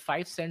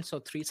 $2.05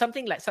 or $3,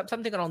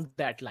 something around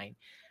that line.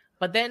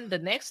 But then the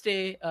next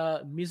day,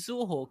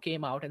 Mizuho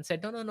came out and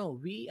said, no,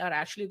 we are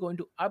actually going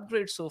to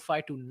upgrade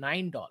SoFi to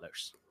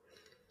 $9.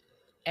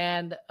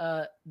 And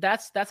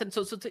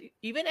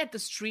even at the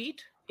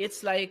street,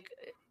 it's like,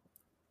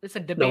 it's a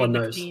debate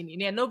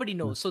between, nobody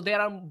knows. So there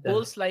are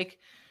bulls like,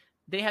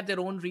 they have their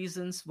own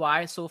reasons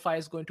why SoFi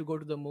is going to go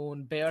to the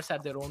moon. Bears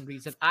have their own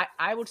reason.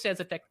 I would say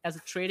as a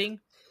trading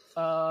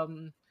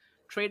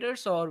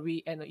traders,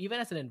 and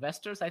even as an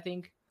investors, I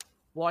think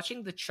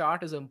watching the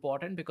chart is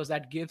important, because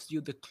that gives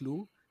you the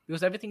clue,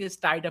 because everything is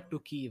tied up to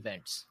key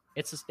events.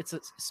 It's a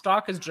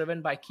stock is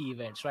driven by key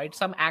events, right?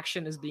 Some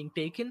action is being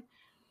taken,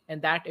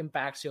 and that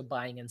impacts your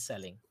buying and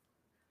selling.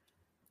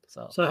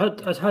 So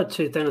I heard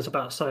two things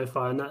about SoFi,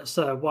 and that's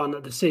one,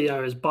 that the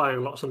CEO is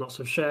buying lots and lots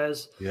of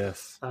shares.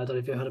 Yes. I don't know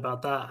if you heard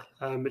about that,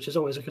 which is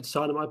always a good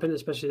sign in my opinion,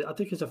 especially, I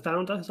think he's a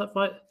founder. Is that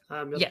right?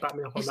 Yeah,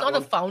 he's not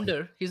a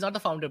founder. He's not the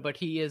founder, but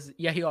he is.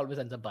 Yeah, he always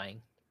ends up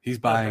buying. He's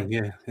buying,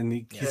 and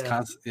he's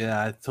constant.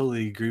 Yeah, I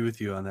totally agree with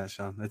you on that,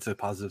 Sean. That's a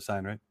positive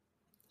sign, right?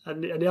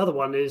 And the other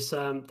one is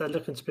they're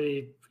looking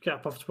to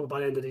get profitable by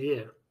the end of the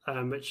year,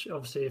 which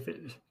obviously, if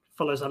it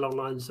follows along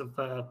lines of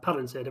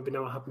Palantir, then we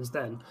know what happens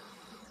then.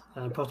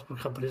 Profitable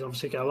companies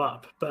obviously go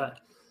up, but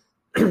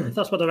if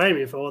that's what they're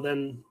aiming for,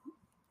 then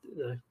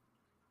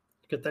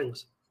good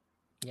things.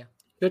 Yeah,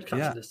 good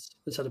catalysts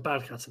instead of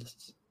bad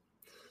catalysts.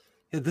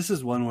 Yeah, this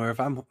is one where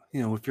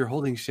if you're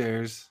holding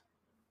shares,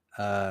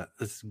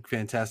 it's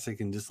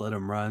fantastic, and just let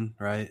them run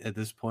right at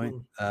this point.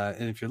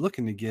 And if you're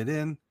looking to get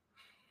in,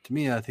 to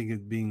me, I think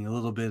it's being a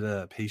little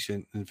bit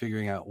patient and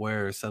figuring out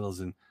where it settles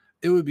in.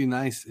 It would be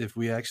nice if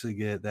we actually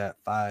get that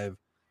 5.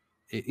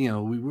 We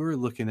were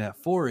looking at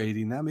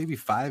 480, now maybe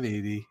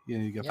 580.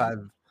 You got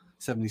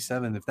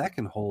 577. If that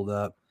can hold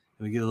up,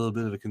 and we get a little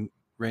bit of a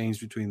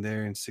range between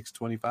there and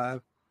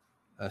 625,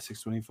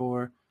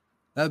 624,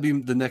 that would be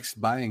the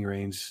next buying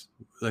range,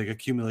 like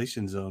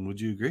accumulation zone. Would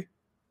you agree?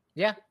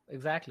 Yeah,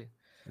 exactly.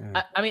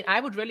 Yeah. I mean,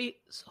 I would really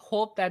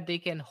hope that they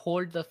can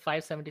hold the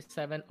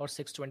 577 or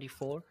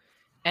 624,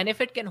 and if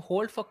it can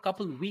hold for a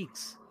couple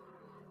weeks,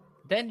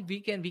 then we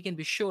can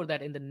be sure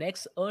that in the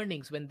next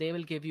earnings, when they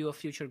will give you a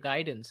future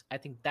guidance, I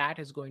think that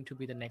is going to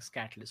be the next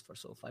catalyst for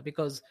SoFi,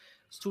 because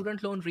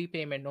student loan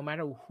repayment, no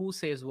matter who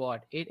says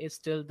what, it is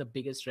still the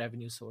biggest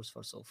revenue source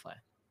for SoFi.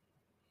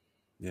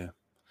 Yeah,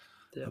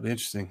 that'll be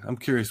interesting. I'm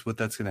curious what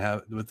that's going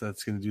to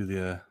do to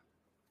the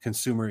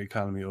consumer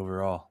economy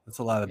overall. That's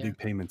a lot of big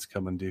payments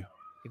coming due.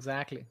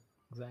 Exactly.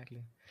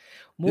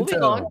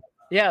 Moving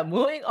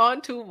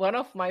on to one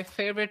of my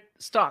favorite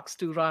stocks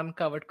to run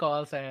covered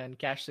calls and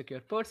cash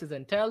secured puts is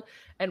Intel.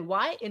 And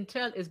why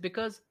Intel is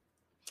because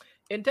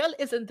Intel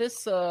is in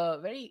this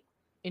very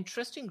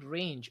interesting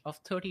range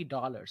of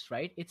 $30,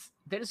 right?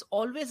 There is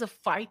always a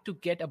fight to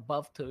get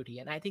above 30,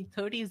 and I think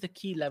 30 is the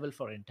key level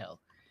for Intel.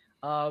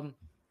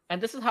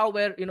 And this is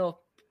where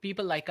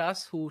people like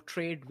us who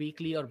trade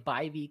weekly or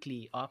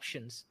bi-weekly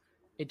options,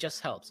 it just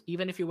helps.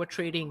 Even if you were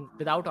trading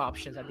without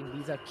options, I think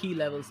these are key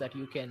levels that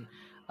you can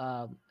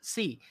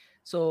see.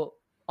 So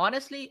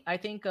honestly, I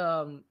think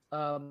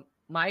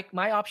my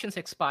options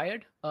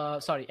expired.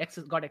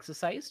 Got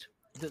exercised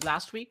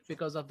last week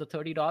because of the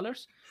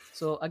 $30.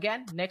 So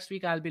again, next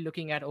week I'll be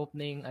looking at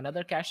opening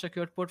another cash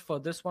secured put for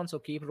this one. So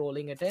keep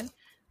rolling it in.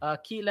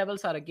 Key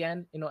levels are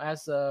again,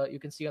 as you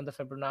can see on the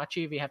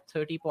Fibonacci, we have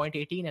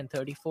 30.18 and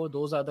 34.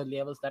 Those are the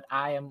levels that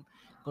I am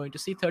going to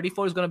see.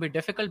 34 is going to be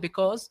difficult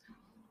because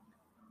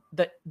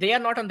they are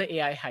not on the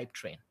AI hype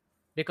train,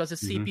 because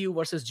it's CPU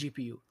versus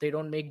GPU. They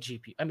don't make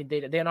GPU. I mean,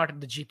 they're not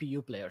the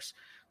GPU players.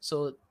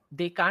 So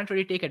they can't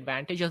really take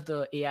advantage of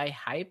the AI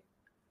hype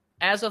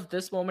as of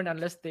this moment,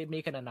 unless they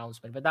make an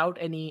announcement. Without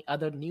any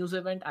other news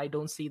event, I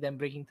don't see them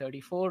breaking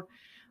 34.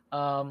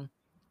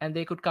 And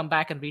they could come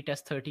back and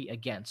retest 30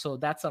 again. So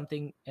that's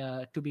something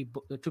to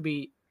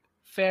be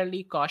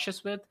fairly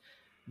cautious with.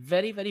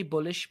 Very, very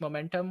bullish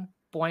momentum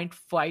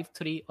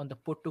 0.53 on the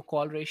put to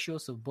call ratio,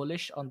 so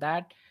bullish on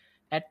that.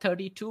 At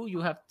 32, you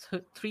have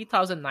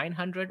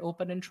 3,900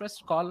 open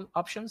interest call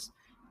options,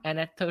 and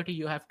at 30,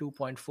 you have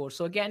 2.4.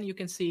 So again, you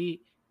can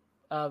see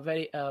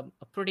a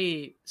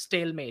pretty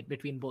stalemate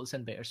between bulls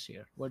and bears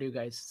here. What do you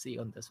guys see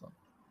on this one?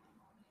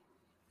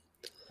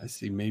 I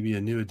see maybe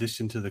a new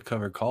addition to the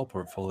covered call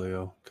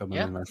portfolio coming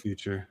in our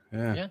future.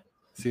 Yeah.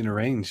 Seeing a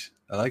range.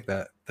 I like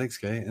that. Thanks,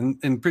 Kay.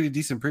 And pretty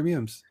decent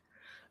premiums.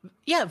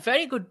 Yeah,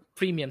 very good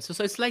premium.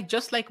 So it's like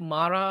just like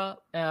Mara.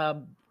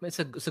 It's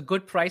a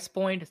good price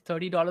point.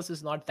 $30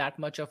 is not that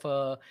much of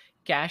a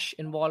cash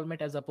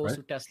involvement as opposed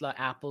to Tesla,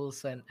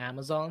 Apple's, and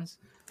Amazon's.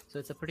 So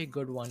it's a pretty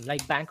good one.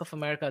 Like Bank of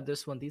America,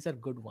 this one, these are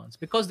good ones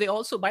because they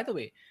also, by the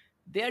way,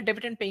 they are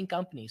dividend paying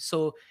companies.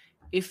 So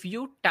if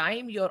you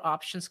time your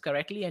options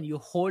correctly and you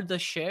hold the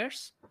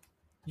shares,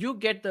 you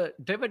get the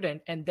dividend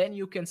and then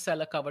you can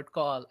sell a covered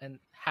call and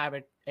have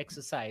it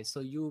exercise. So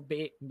you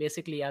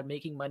basically are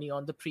making money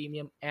on the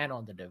premium and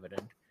on the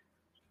dividend.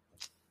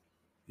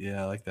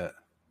 Yeah, I like that.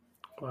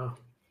 Wow.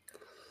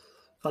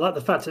 I like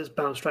the fact it's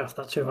bounced straight off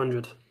that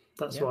 200.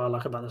 That's what I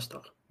like about the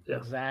stock. Yeah,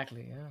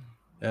 exactly. Yeah.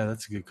 Yeah,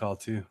 that's a good call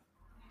too.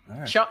 All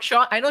right.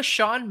 Sean, I know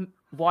Sean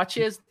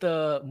watches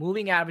the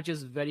moving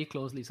averages very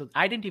closely, so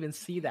I didn't even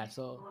see that.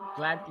 So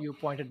glad you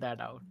pointed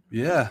that out.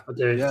 Yeah, I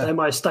do. Yeah. They're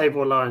my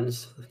stable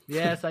lines.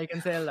 Yes, I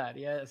can tell that.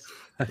 Yes.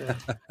 Yeah.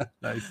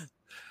 Nice.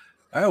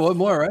 All right, one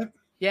more, right?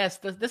 Yes,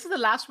 this is the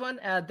last one.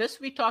 This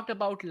we talked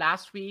about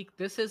last week.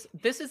 This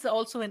is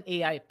also an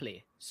AI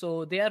play.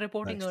 So they are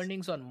reporting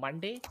earnings on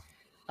Monday.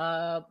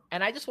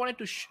 And I just wanted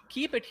to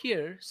keep it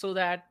here so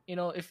that,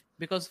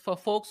 because for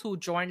folks who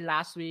joined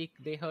last week,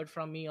 they heard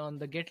from me on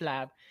the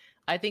GitLab.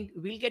 I think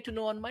we'll get to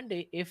know on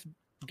Monday if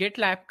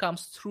GitLab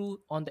comes through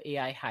on the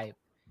AI hype.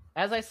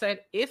 As I said,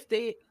 if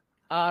they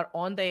are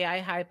on the AI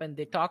hype and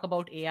they talk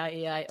about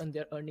AI on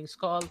their earnings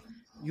call,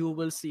 you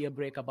will see a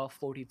break above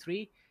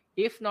 43.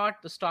 If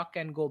not, the stock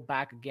can go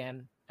back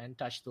again and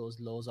touch those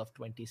lows of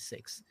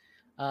 26.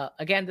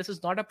 Again, this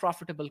is not a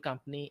profitable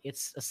company.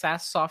 It's a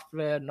SaaS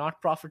software, not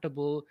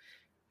profitable.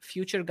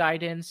 Future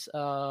guidance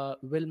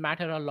will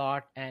matter a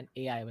lot, and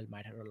AI will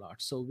matter a lot.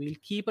 So we'll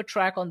keep a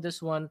track on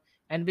this one,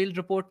 and we'll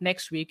report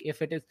next week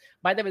if it is.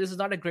 By the way, this is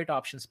not a great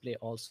options play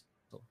also.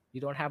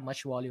 You don't have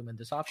much volume in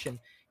this option.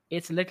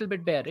 It's a little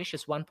bit bearish.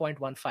 It's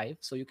 1.15.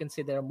 So you can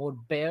say there are more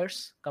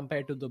bears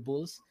compared to the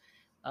bulls.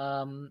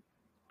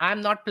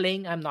 I'm not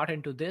playing. I'm not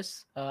into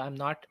this.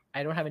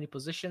 I don't have any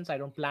positions. I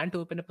don't plan to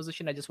open a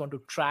position. I just want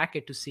to track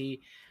it to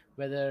see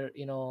whether,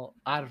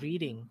 our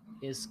reading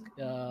is,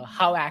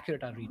 how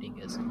accurate our reading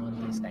is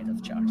on these kind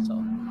of charts.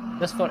 So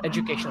just for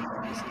educational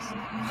purposes.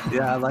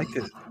 Yeah, I like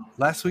it.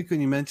 Last week when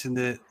you mentioned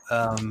it,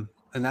 and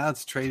now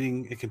it's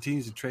trading, it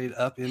continues to trade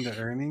up into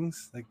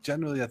earnings. Like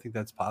generally, I think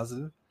that's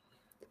positive.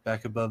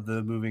 Back above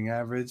the moving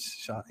average.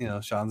 Sean's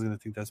going to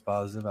think that's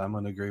positive. I'm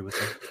going to agree with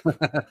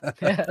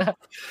him.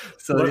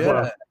 So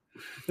yeah,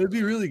 it'd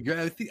be really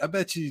great. I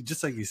bet you,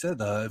 just like you said,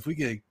 though,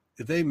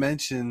 if they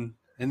mention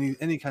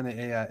any kind of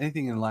AI,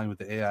 anything in line with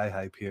the AI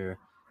hype here,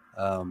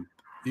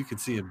 you could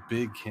see a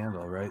big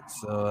candle, right?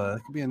 So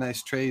it could be a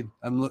nice trade.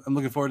 I'm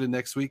looking forward to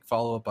next week.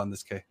 Follow up on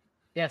this, Kay.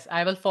 Yes,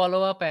 I will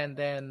follow up, and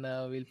then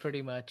we'll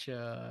pretty much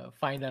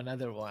find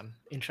another one,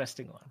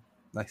 interesting one.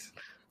 Nice.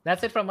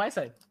 That's it from my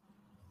side.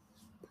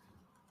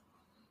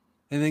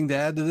 Anything to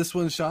add to this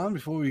one, Sean,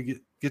 before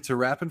we get to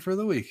wrapping for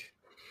the week?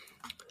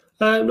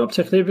 Not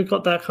particularly. We've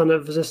got that kind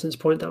of resistance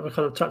point that we're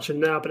kind of touching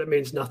now, but it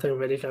means nothing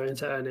really going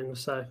into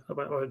earnings, so I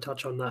won't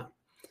touch on that.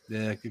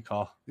 Yeah, good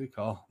call. Good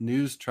call.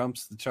 News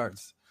trumps the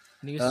charts.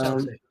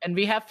 And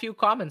we have few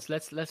comments.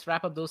 Let's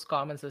wrap up those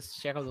comments. Let's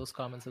check out those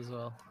comments as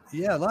well.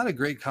 Yeah, a lot of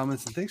great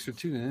comments, and thanks for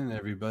tuning in,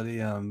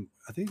 everybody. I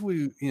think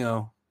we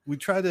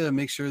try to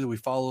make sure that we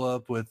follow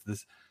up with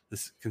this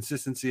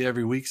consistency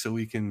every week so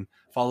we can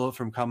follow up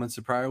from comments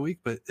the prior week.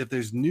 But if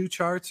there's new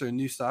charts or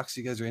new stocks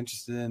you guys are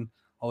interested in,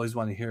 always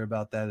want to hear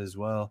about that as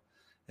well.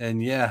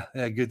 And yeah,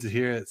 good to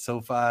hear it.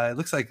 SoFi, it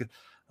looks like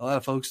a lot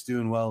of folks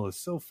doing well with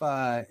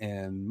SoFi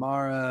and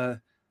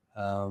Mara.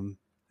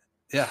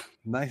 Yeah,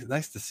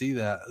 nice to see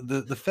that.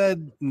 The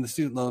Fed and the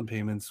student loan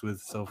payments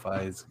with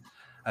SoFi is,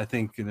 I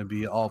think, going to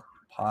be all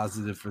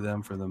positive for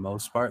them for the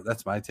most part.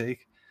 That's my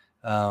take.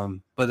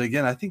 But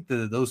again, I think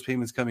those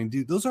payments coming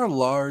due, those are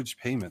large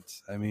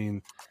payments. I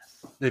mean,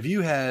 if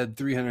you had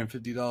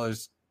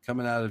 $350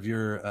 coming out of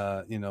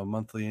your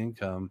monthly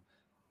income,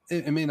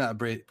 it may not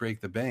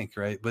break the bank,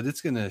 right? But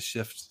it's going to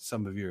shift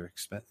some of your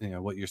expense,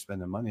 what you're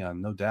spending money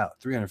on, no doubt.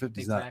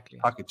 350 is not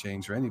pocket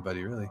change for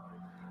anybody, really.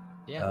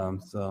 Yeah.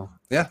 So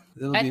yeah,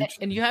 it'll be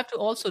interesting. And you have to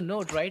also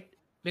note, right?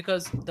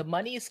 Because the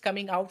money is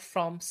coming out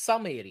from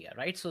some area,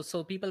 right?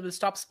 So people will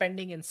stop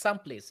spending in some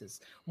places,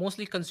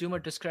 mostly consumer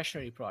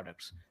discretionary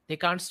products. They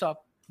can't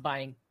stop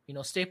buying,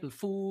 staple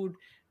food,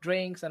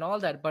 drinks, and all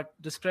that, but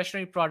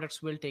discretionary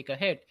products will take a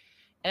hit.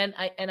 And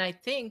I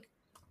think,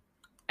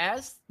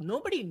 as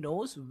nobody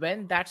knows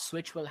when that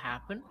switch will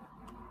happen,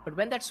 but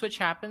when that switch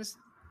happens,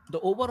 the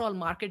overall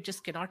market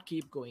just cannot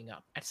keep going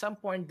up. At some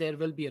point, there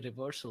will be a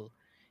reversal.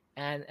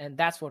 and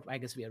that's what I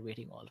guess we are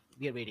waiting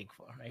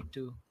for, right?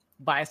 To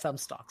buy some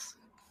stocks.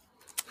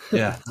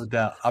 Yeah, no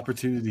doubt.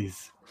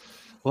 Opportunities.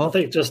 Well, I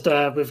think just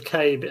with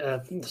Ty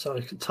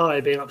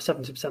being up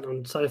 70%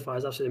 on SoFi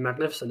is absolutely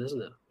magnificent,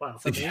 isn't it? Wow.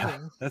 yeah,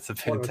 that's a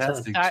What a return.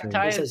 fantastic trade.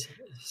 Ty Says,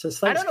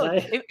 I thanks, don't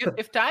know Kay.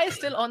 if Ty is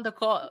still on the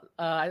call.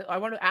 I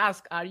want to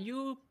ask: are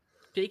you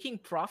taking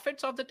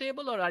profits off the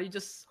table, or are you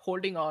just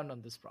holding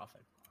on this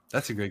profit?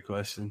 That's a great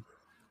question.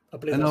 I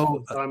believe that's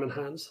called Diamond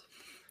Hands.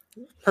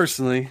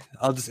 Personally,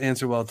 I'll just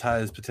answer while Ty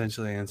is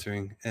potentially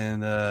answering,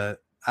 and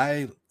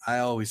I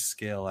always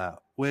scale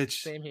out.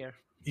 Which same here.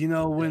 You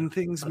know, when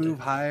things move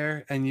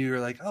higher and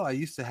you're like, oh, I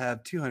used to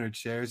have 200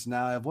 shares.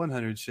 Now I have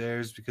 100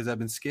 shares because I've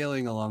been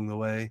scaling along the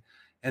way.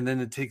 And then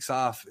it takes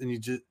off and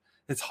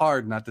it's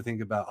hard not to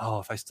think about, oh,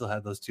 if I still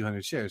had those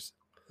 200 shares,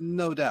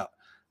 no doubt.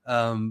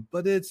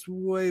 But it's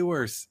way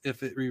worse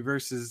if it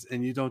reverses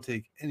and you don't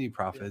take any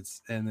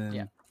profits and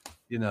then,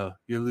 you know,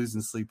 you're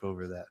losing sleep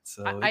over that.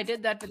 So I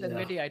did that with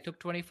NVIDIA. I took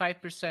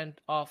 25%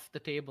 off the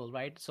table,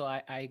 right? So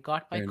I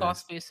got my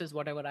cost basis,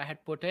 whatever I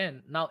had put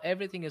in. Now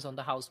everything is on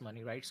the house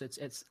money, right? So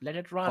it's let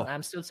it run.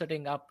 I'm still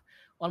sitting up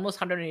almost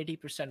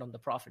 180% on the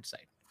profit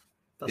side.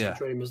 That's a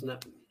dream, isn't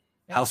it?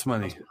 House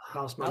money.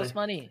 House money. House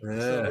money. Yeah.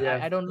 So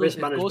I don't lose.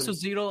 If it goes to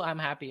zero, I'm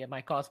happy.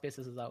 My cost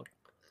basis is out.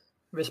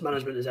 Risk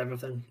management is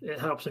everything. It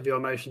helps with your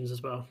emotions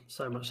as well.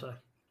 So much so.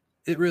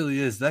 It really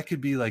is. That could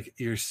be like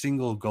your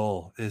single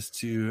goal is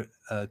to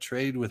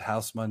trade with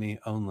house money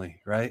only,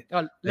 right?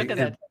 Oh, look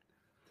at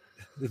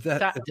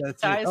that.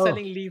 Ty is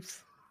selling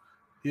leaps.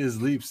 He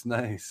has leaps.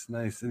 Nice.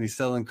 And he's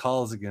selling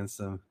calls against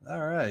them.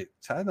 All right.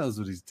 Ty knows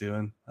what he's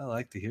doing. I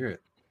like to hear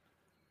it.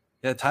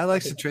 Yeah, Ty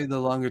likes to trade the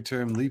longer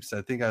term leaps.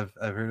 I think I've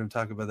heard him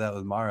talk about that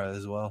with Mara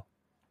as well.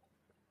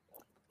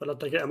 I'd love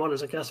to get him on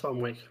as a guest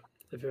one week,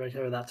 if you're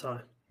okay with that, Ty.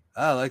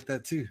 I like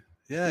that too.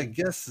 Yeah, I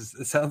guess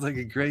it sounds like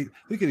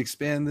we could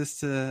expand this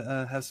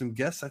to have some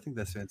guests. I think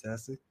that's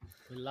fantastic.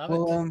 We love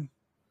it.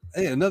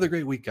 Hey, another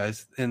great week,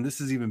 guys. And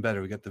this is even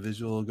better. We got the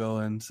visual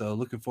going. So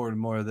looking forward to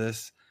more of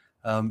this.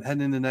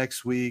 Heading into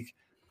next week,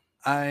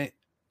 I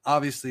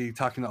obviously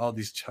talking to all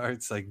these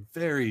charts, like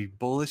very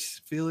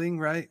bullish feeling,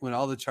 right? When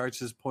all the charts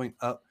just point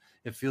up,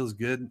 it feels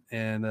good.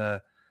 And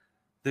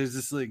there's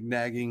this like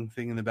nagging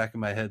thing in the back of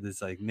my head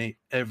that's like, Nate,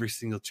 every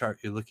single chart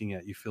you're looking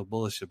at, you feel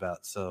bullish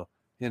about. So,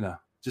 you know,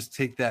 just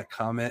take that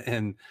comment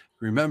and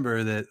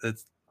remember that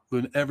it's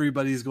when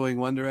everybody's going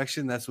one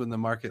direction, that's when the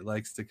market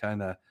likes to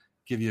kind of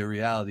give you a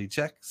reality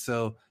check.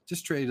 So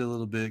just trade a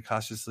little bit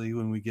cautiously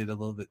when we get a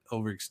little bit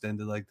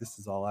overextended. Like this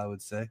is all I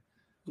would say.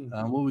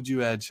 What would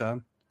you add,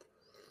 Sean?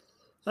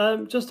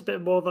 Just a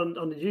bit more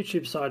on the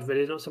YouTube side,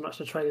 really, not so much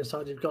the trading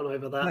side. You've gone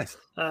over that. Nice.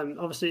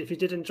 Obviously, if you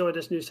did enjoy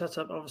this new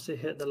setup, obviously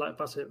hit the like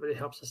button. It really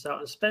helps us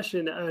out, especially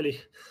in the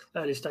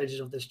early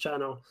stages of this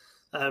channel.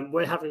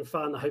 We're having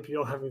fun. I hope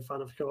you're having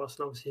fun, of course.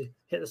 And obviously,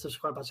 hit the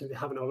subscribe button if you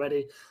haven't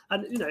already.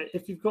 And, you know,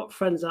 if you've got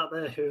friends out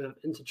there who are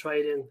into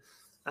trading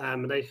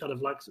and they kind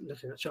of like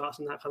looking at charts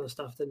and that kind of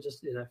stuff, then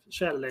just, you know,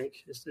 share the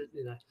link. It's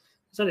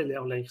only a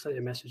little link, it's only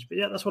a message. But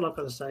yeah, that's what I've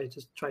got to say.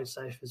 Just trade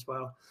safe as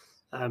well.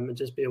 And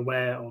just be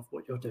aware of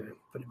what you're doing,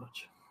 pretty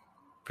much.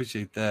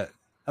 Appreciate that.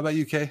 How about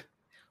you, Kay?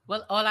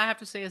 Well, all I have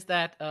to say is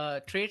that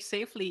trade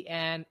safely.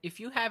 And if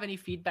you have any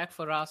feedback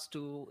for us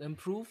to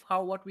improve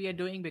what we are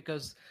doing,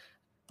 because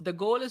the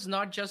goal is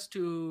not just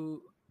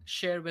to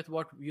share with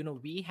what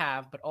we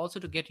have, but also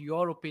to get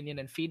your opinion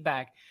and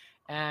feedback,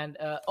 and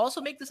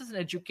also make this as an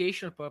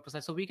educational purpose,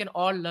 so we can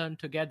all learn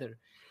together.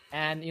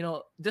 And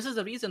this is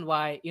the reason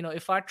why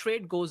if our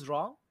trade goes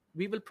wrong,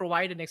 we will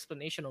provide an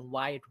explanation on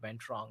why it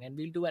went wrong, and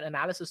we'll do an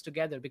analysis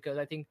together, because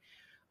I think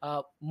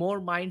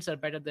more minds are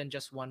better than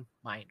just one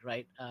mind,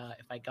 right?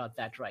 If I got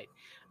that right.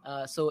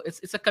 So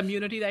it's a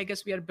community that I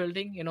guess we are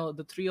building.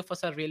 The three of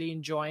us are really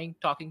enjoying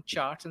talking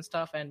charts and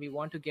stuff, and we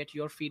want to get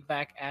your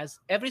feedback as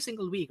every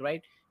single week,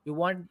 right? You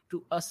want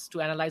us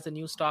to analyze a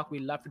new stock. We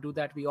love to do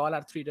that. We all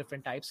are three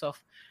different types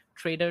of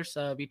traders.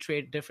 We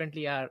trade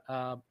differently.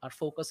 Our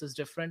focus is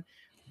different.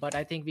 But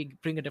I think we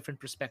bring a different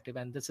perspective,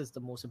 and this is the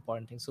most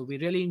important thing. So we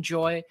really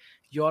enjoy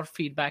your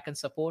feedback and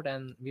support,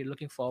 and we're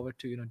looking forward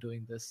to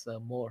doing this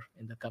more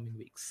in the coming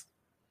weeks.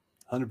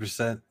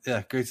 100%.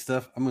 Yeah, great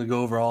stuff. I'm going to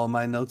go over all of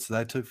my notes that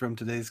I took from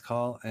today's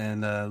call,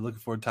 and looking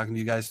forward to talking to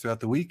you guys throughout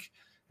the week.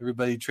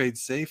 Everybody trade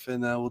safe,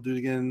 and we'll do it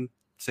again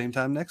same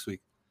time next week.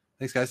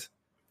 Thanks, guys.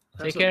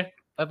 Take care.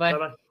 Bye-bye.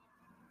 Bye-bye.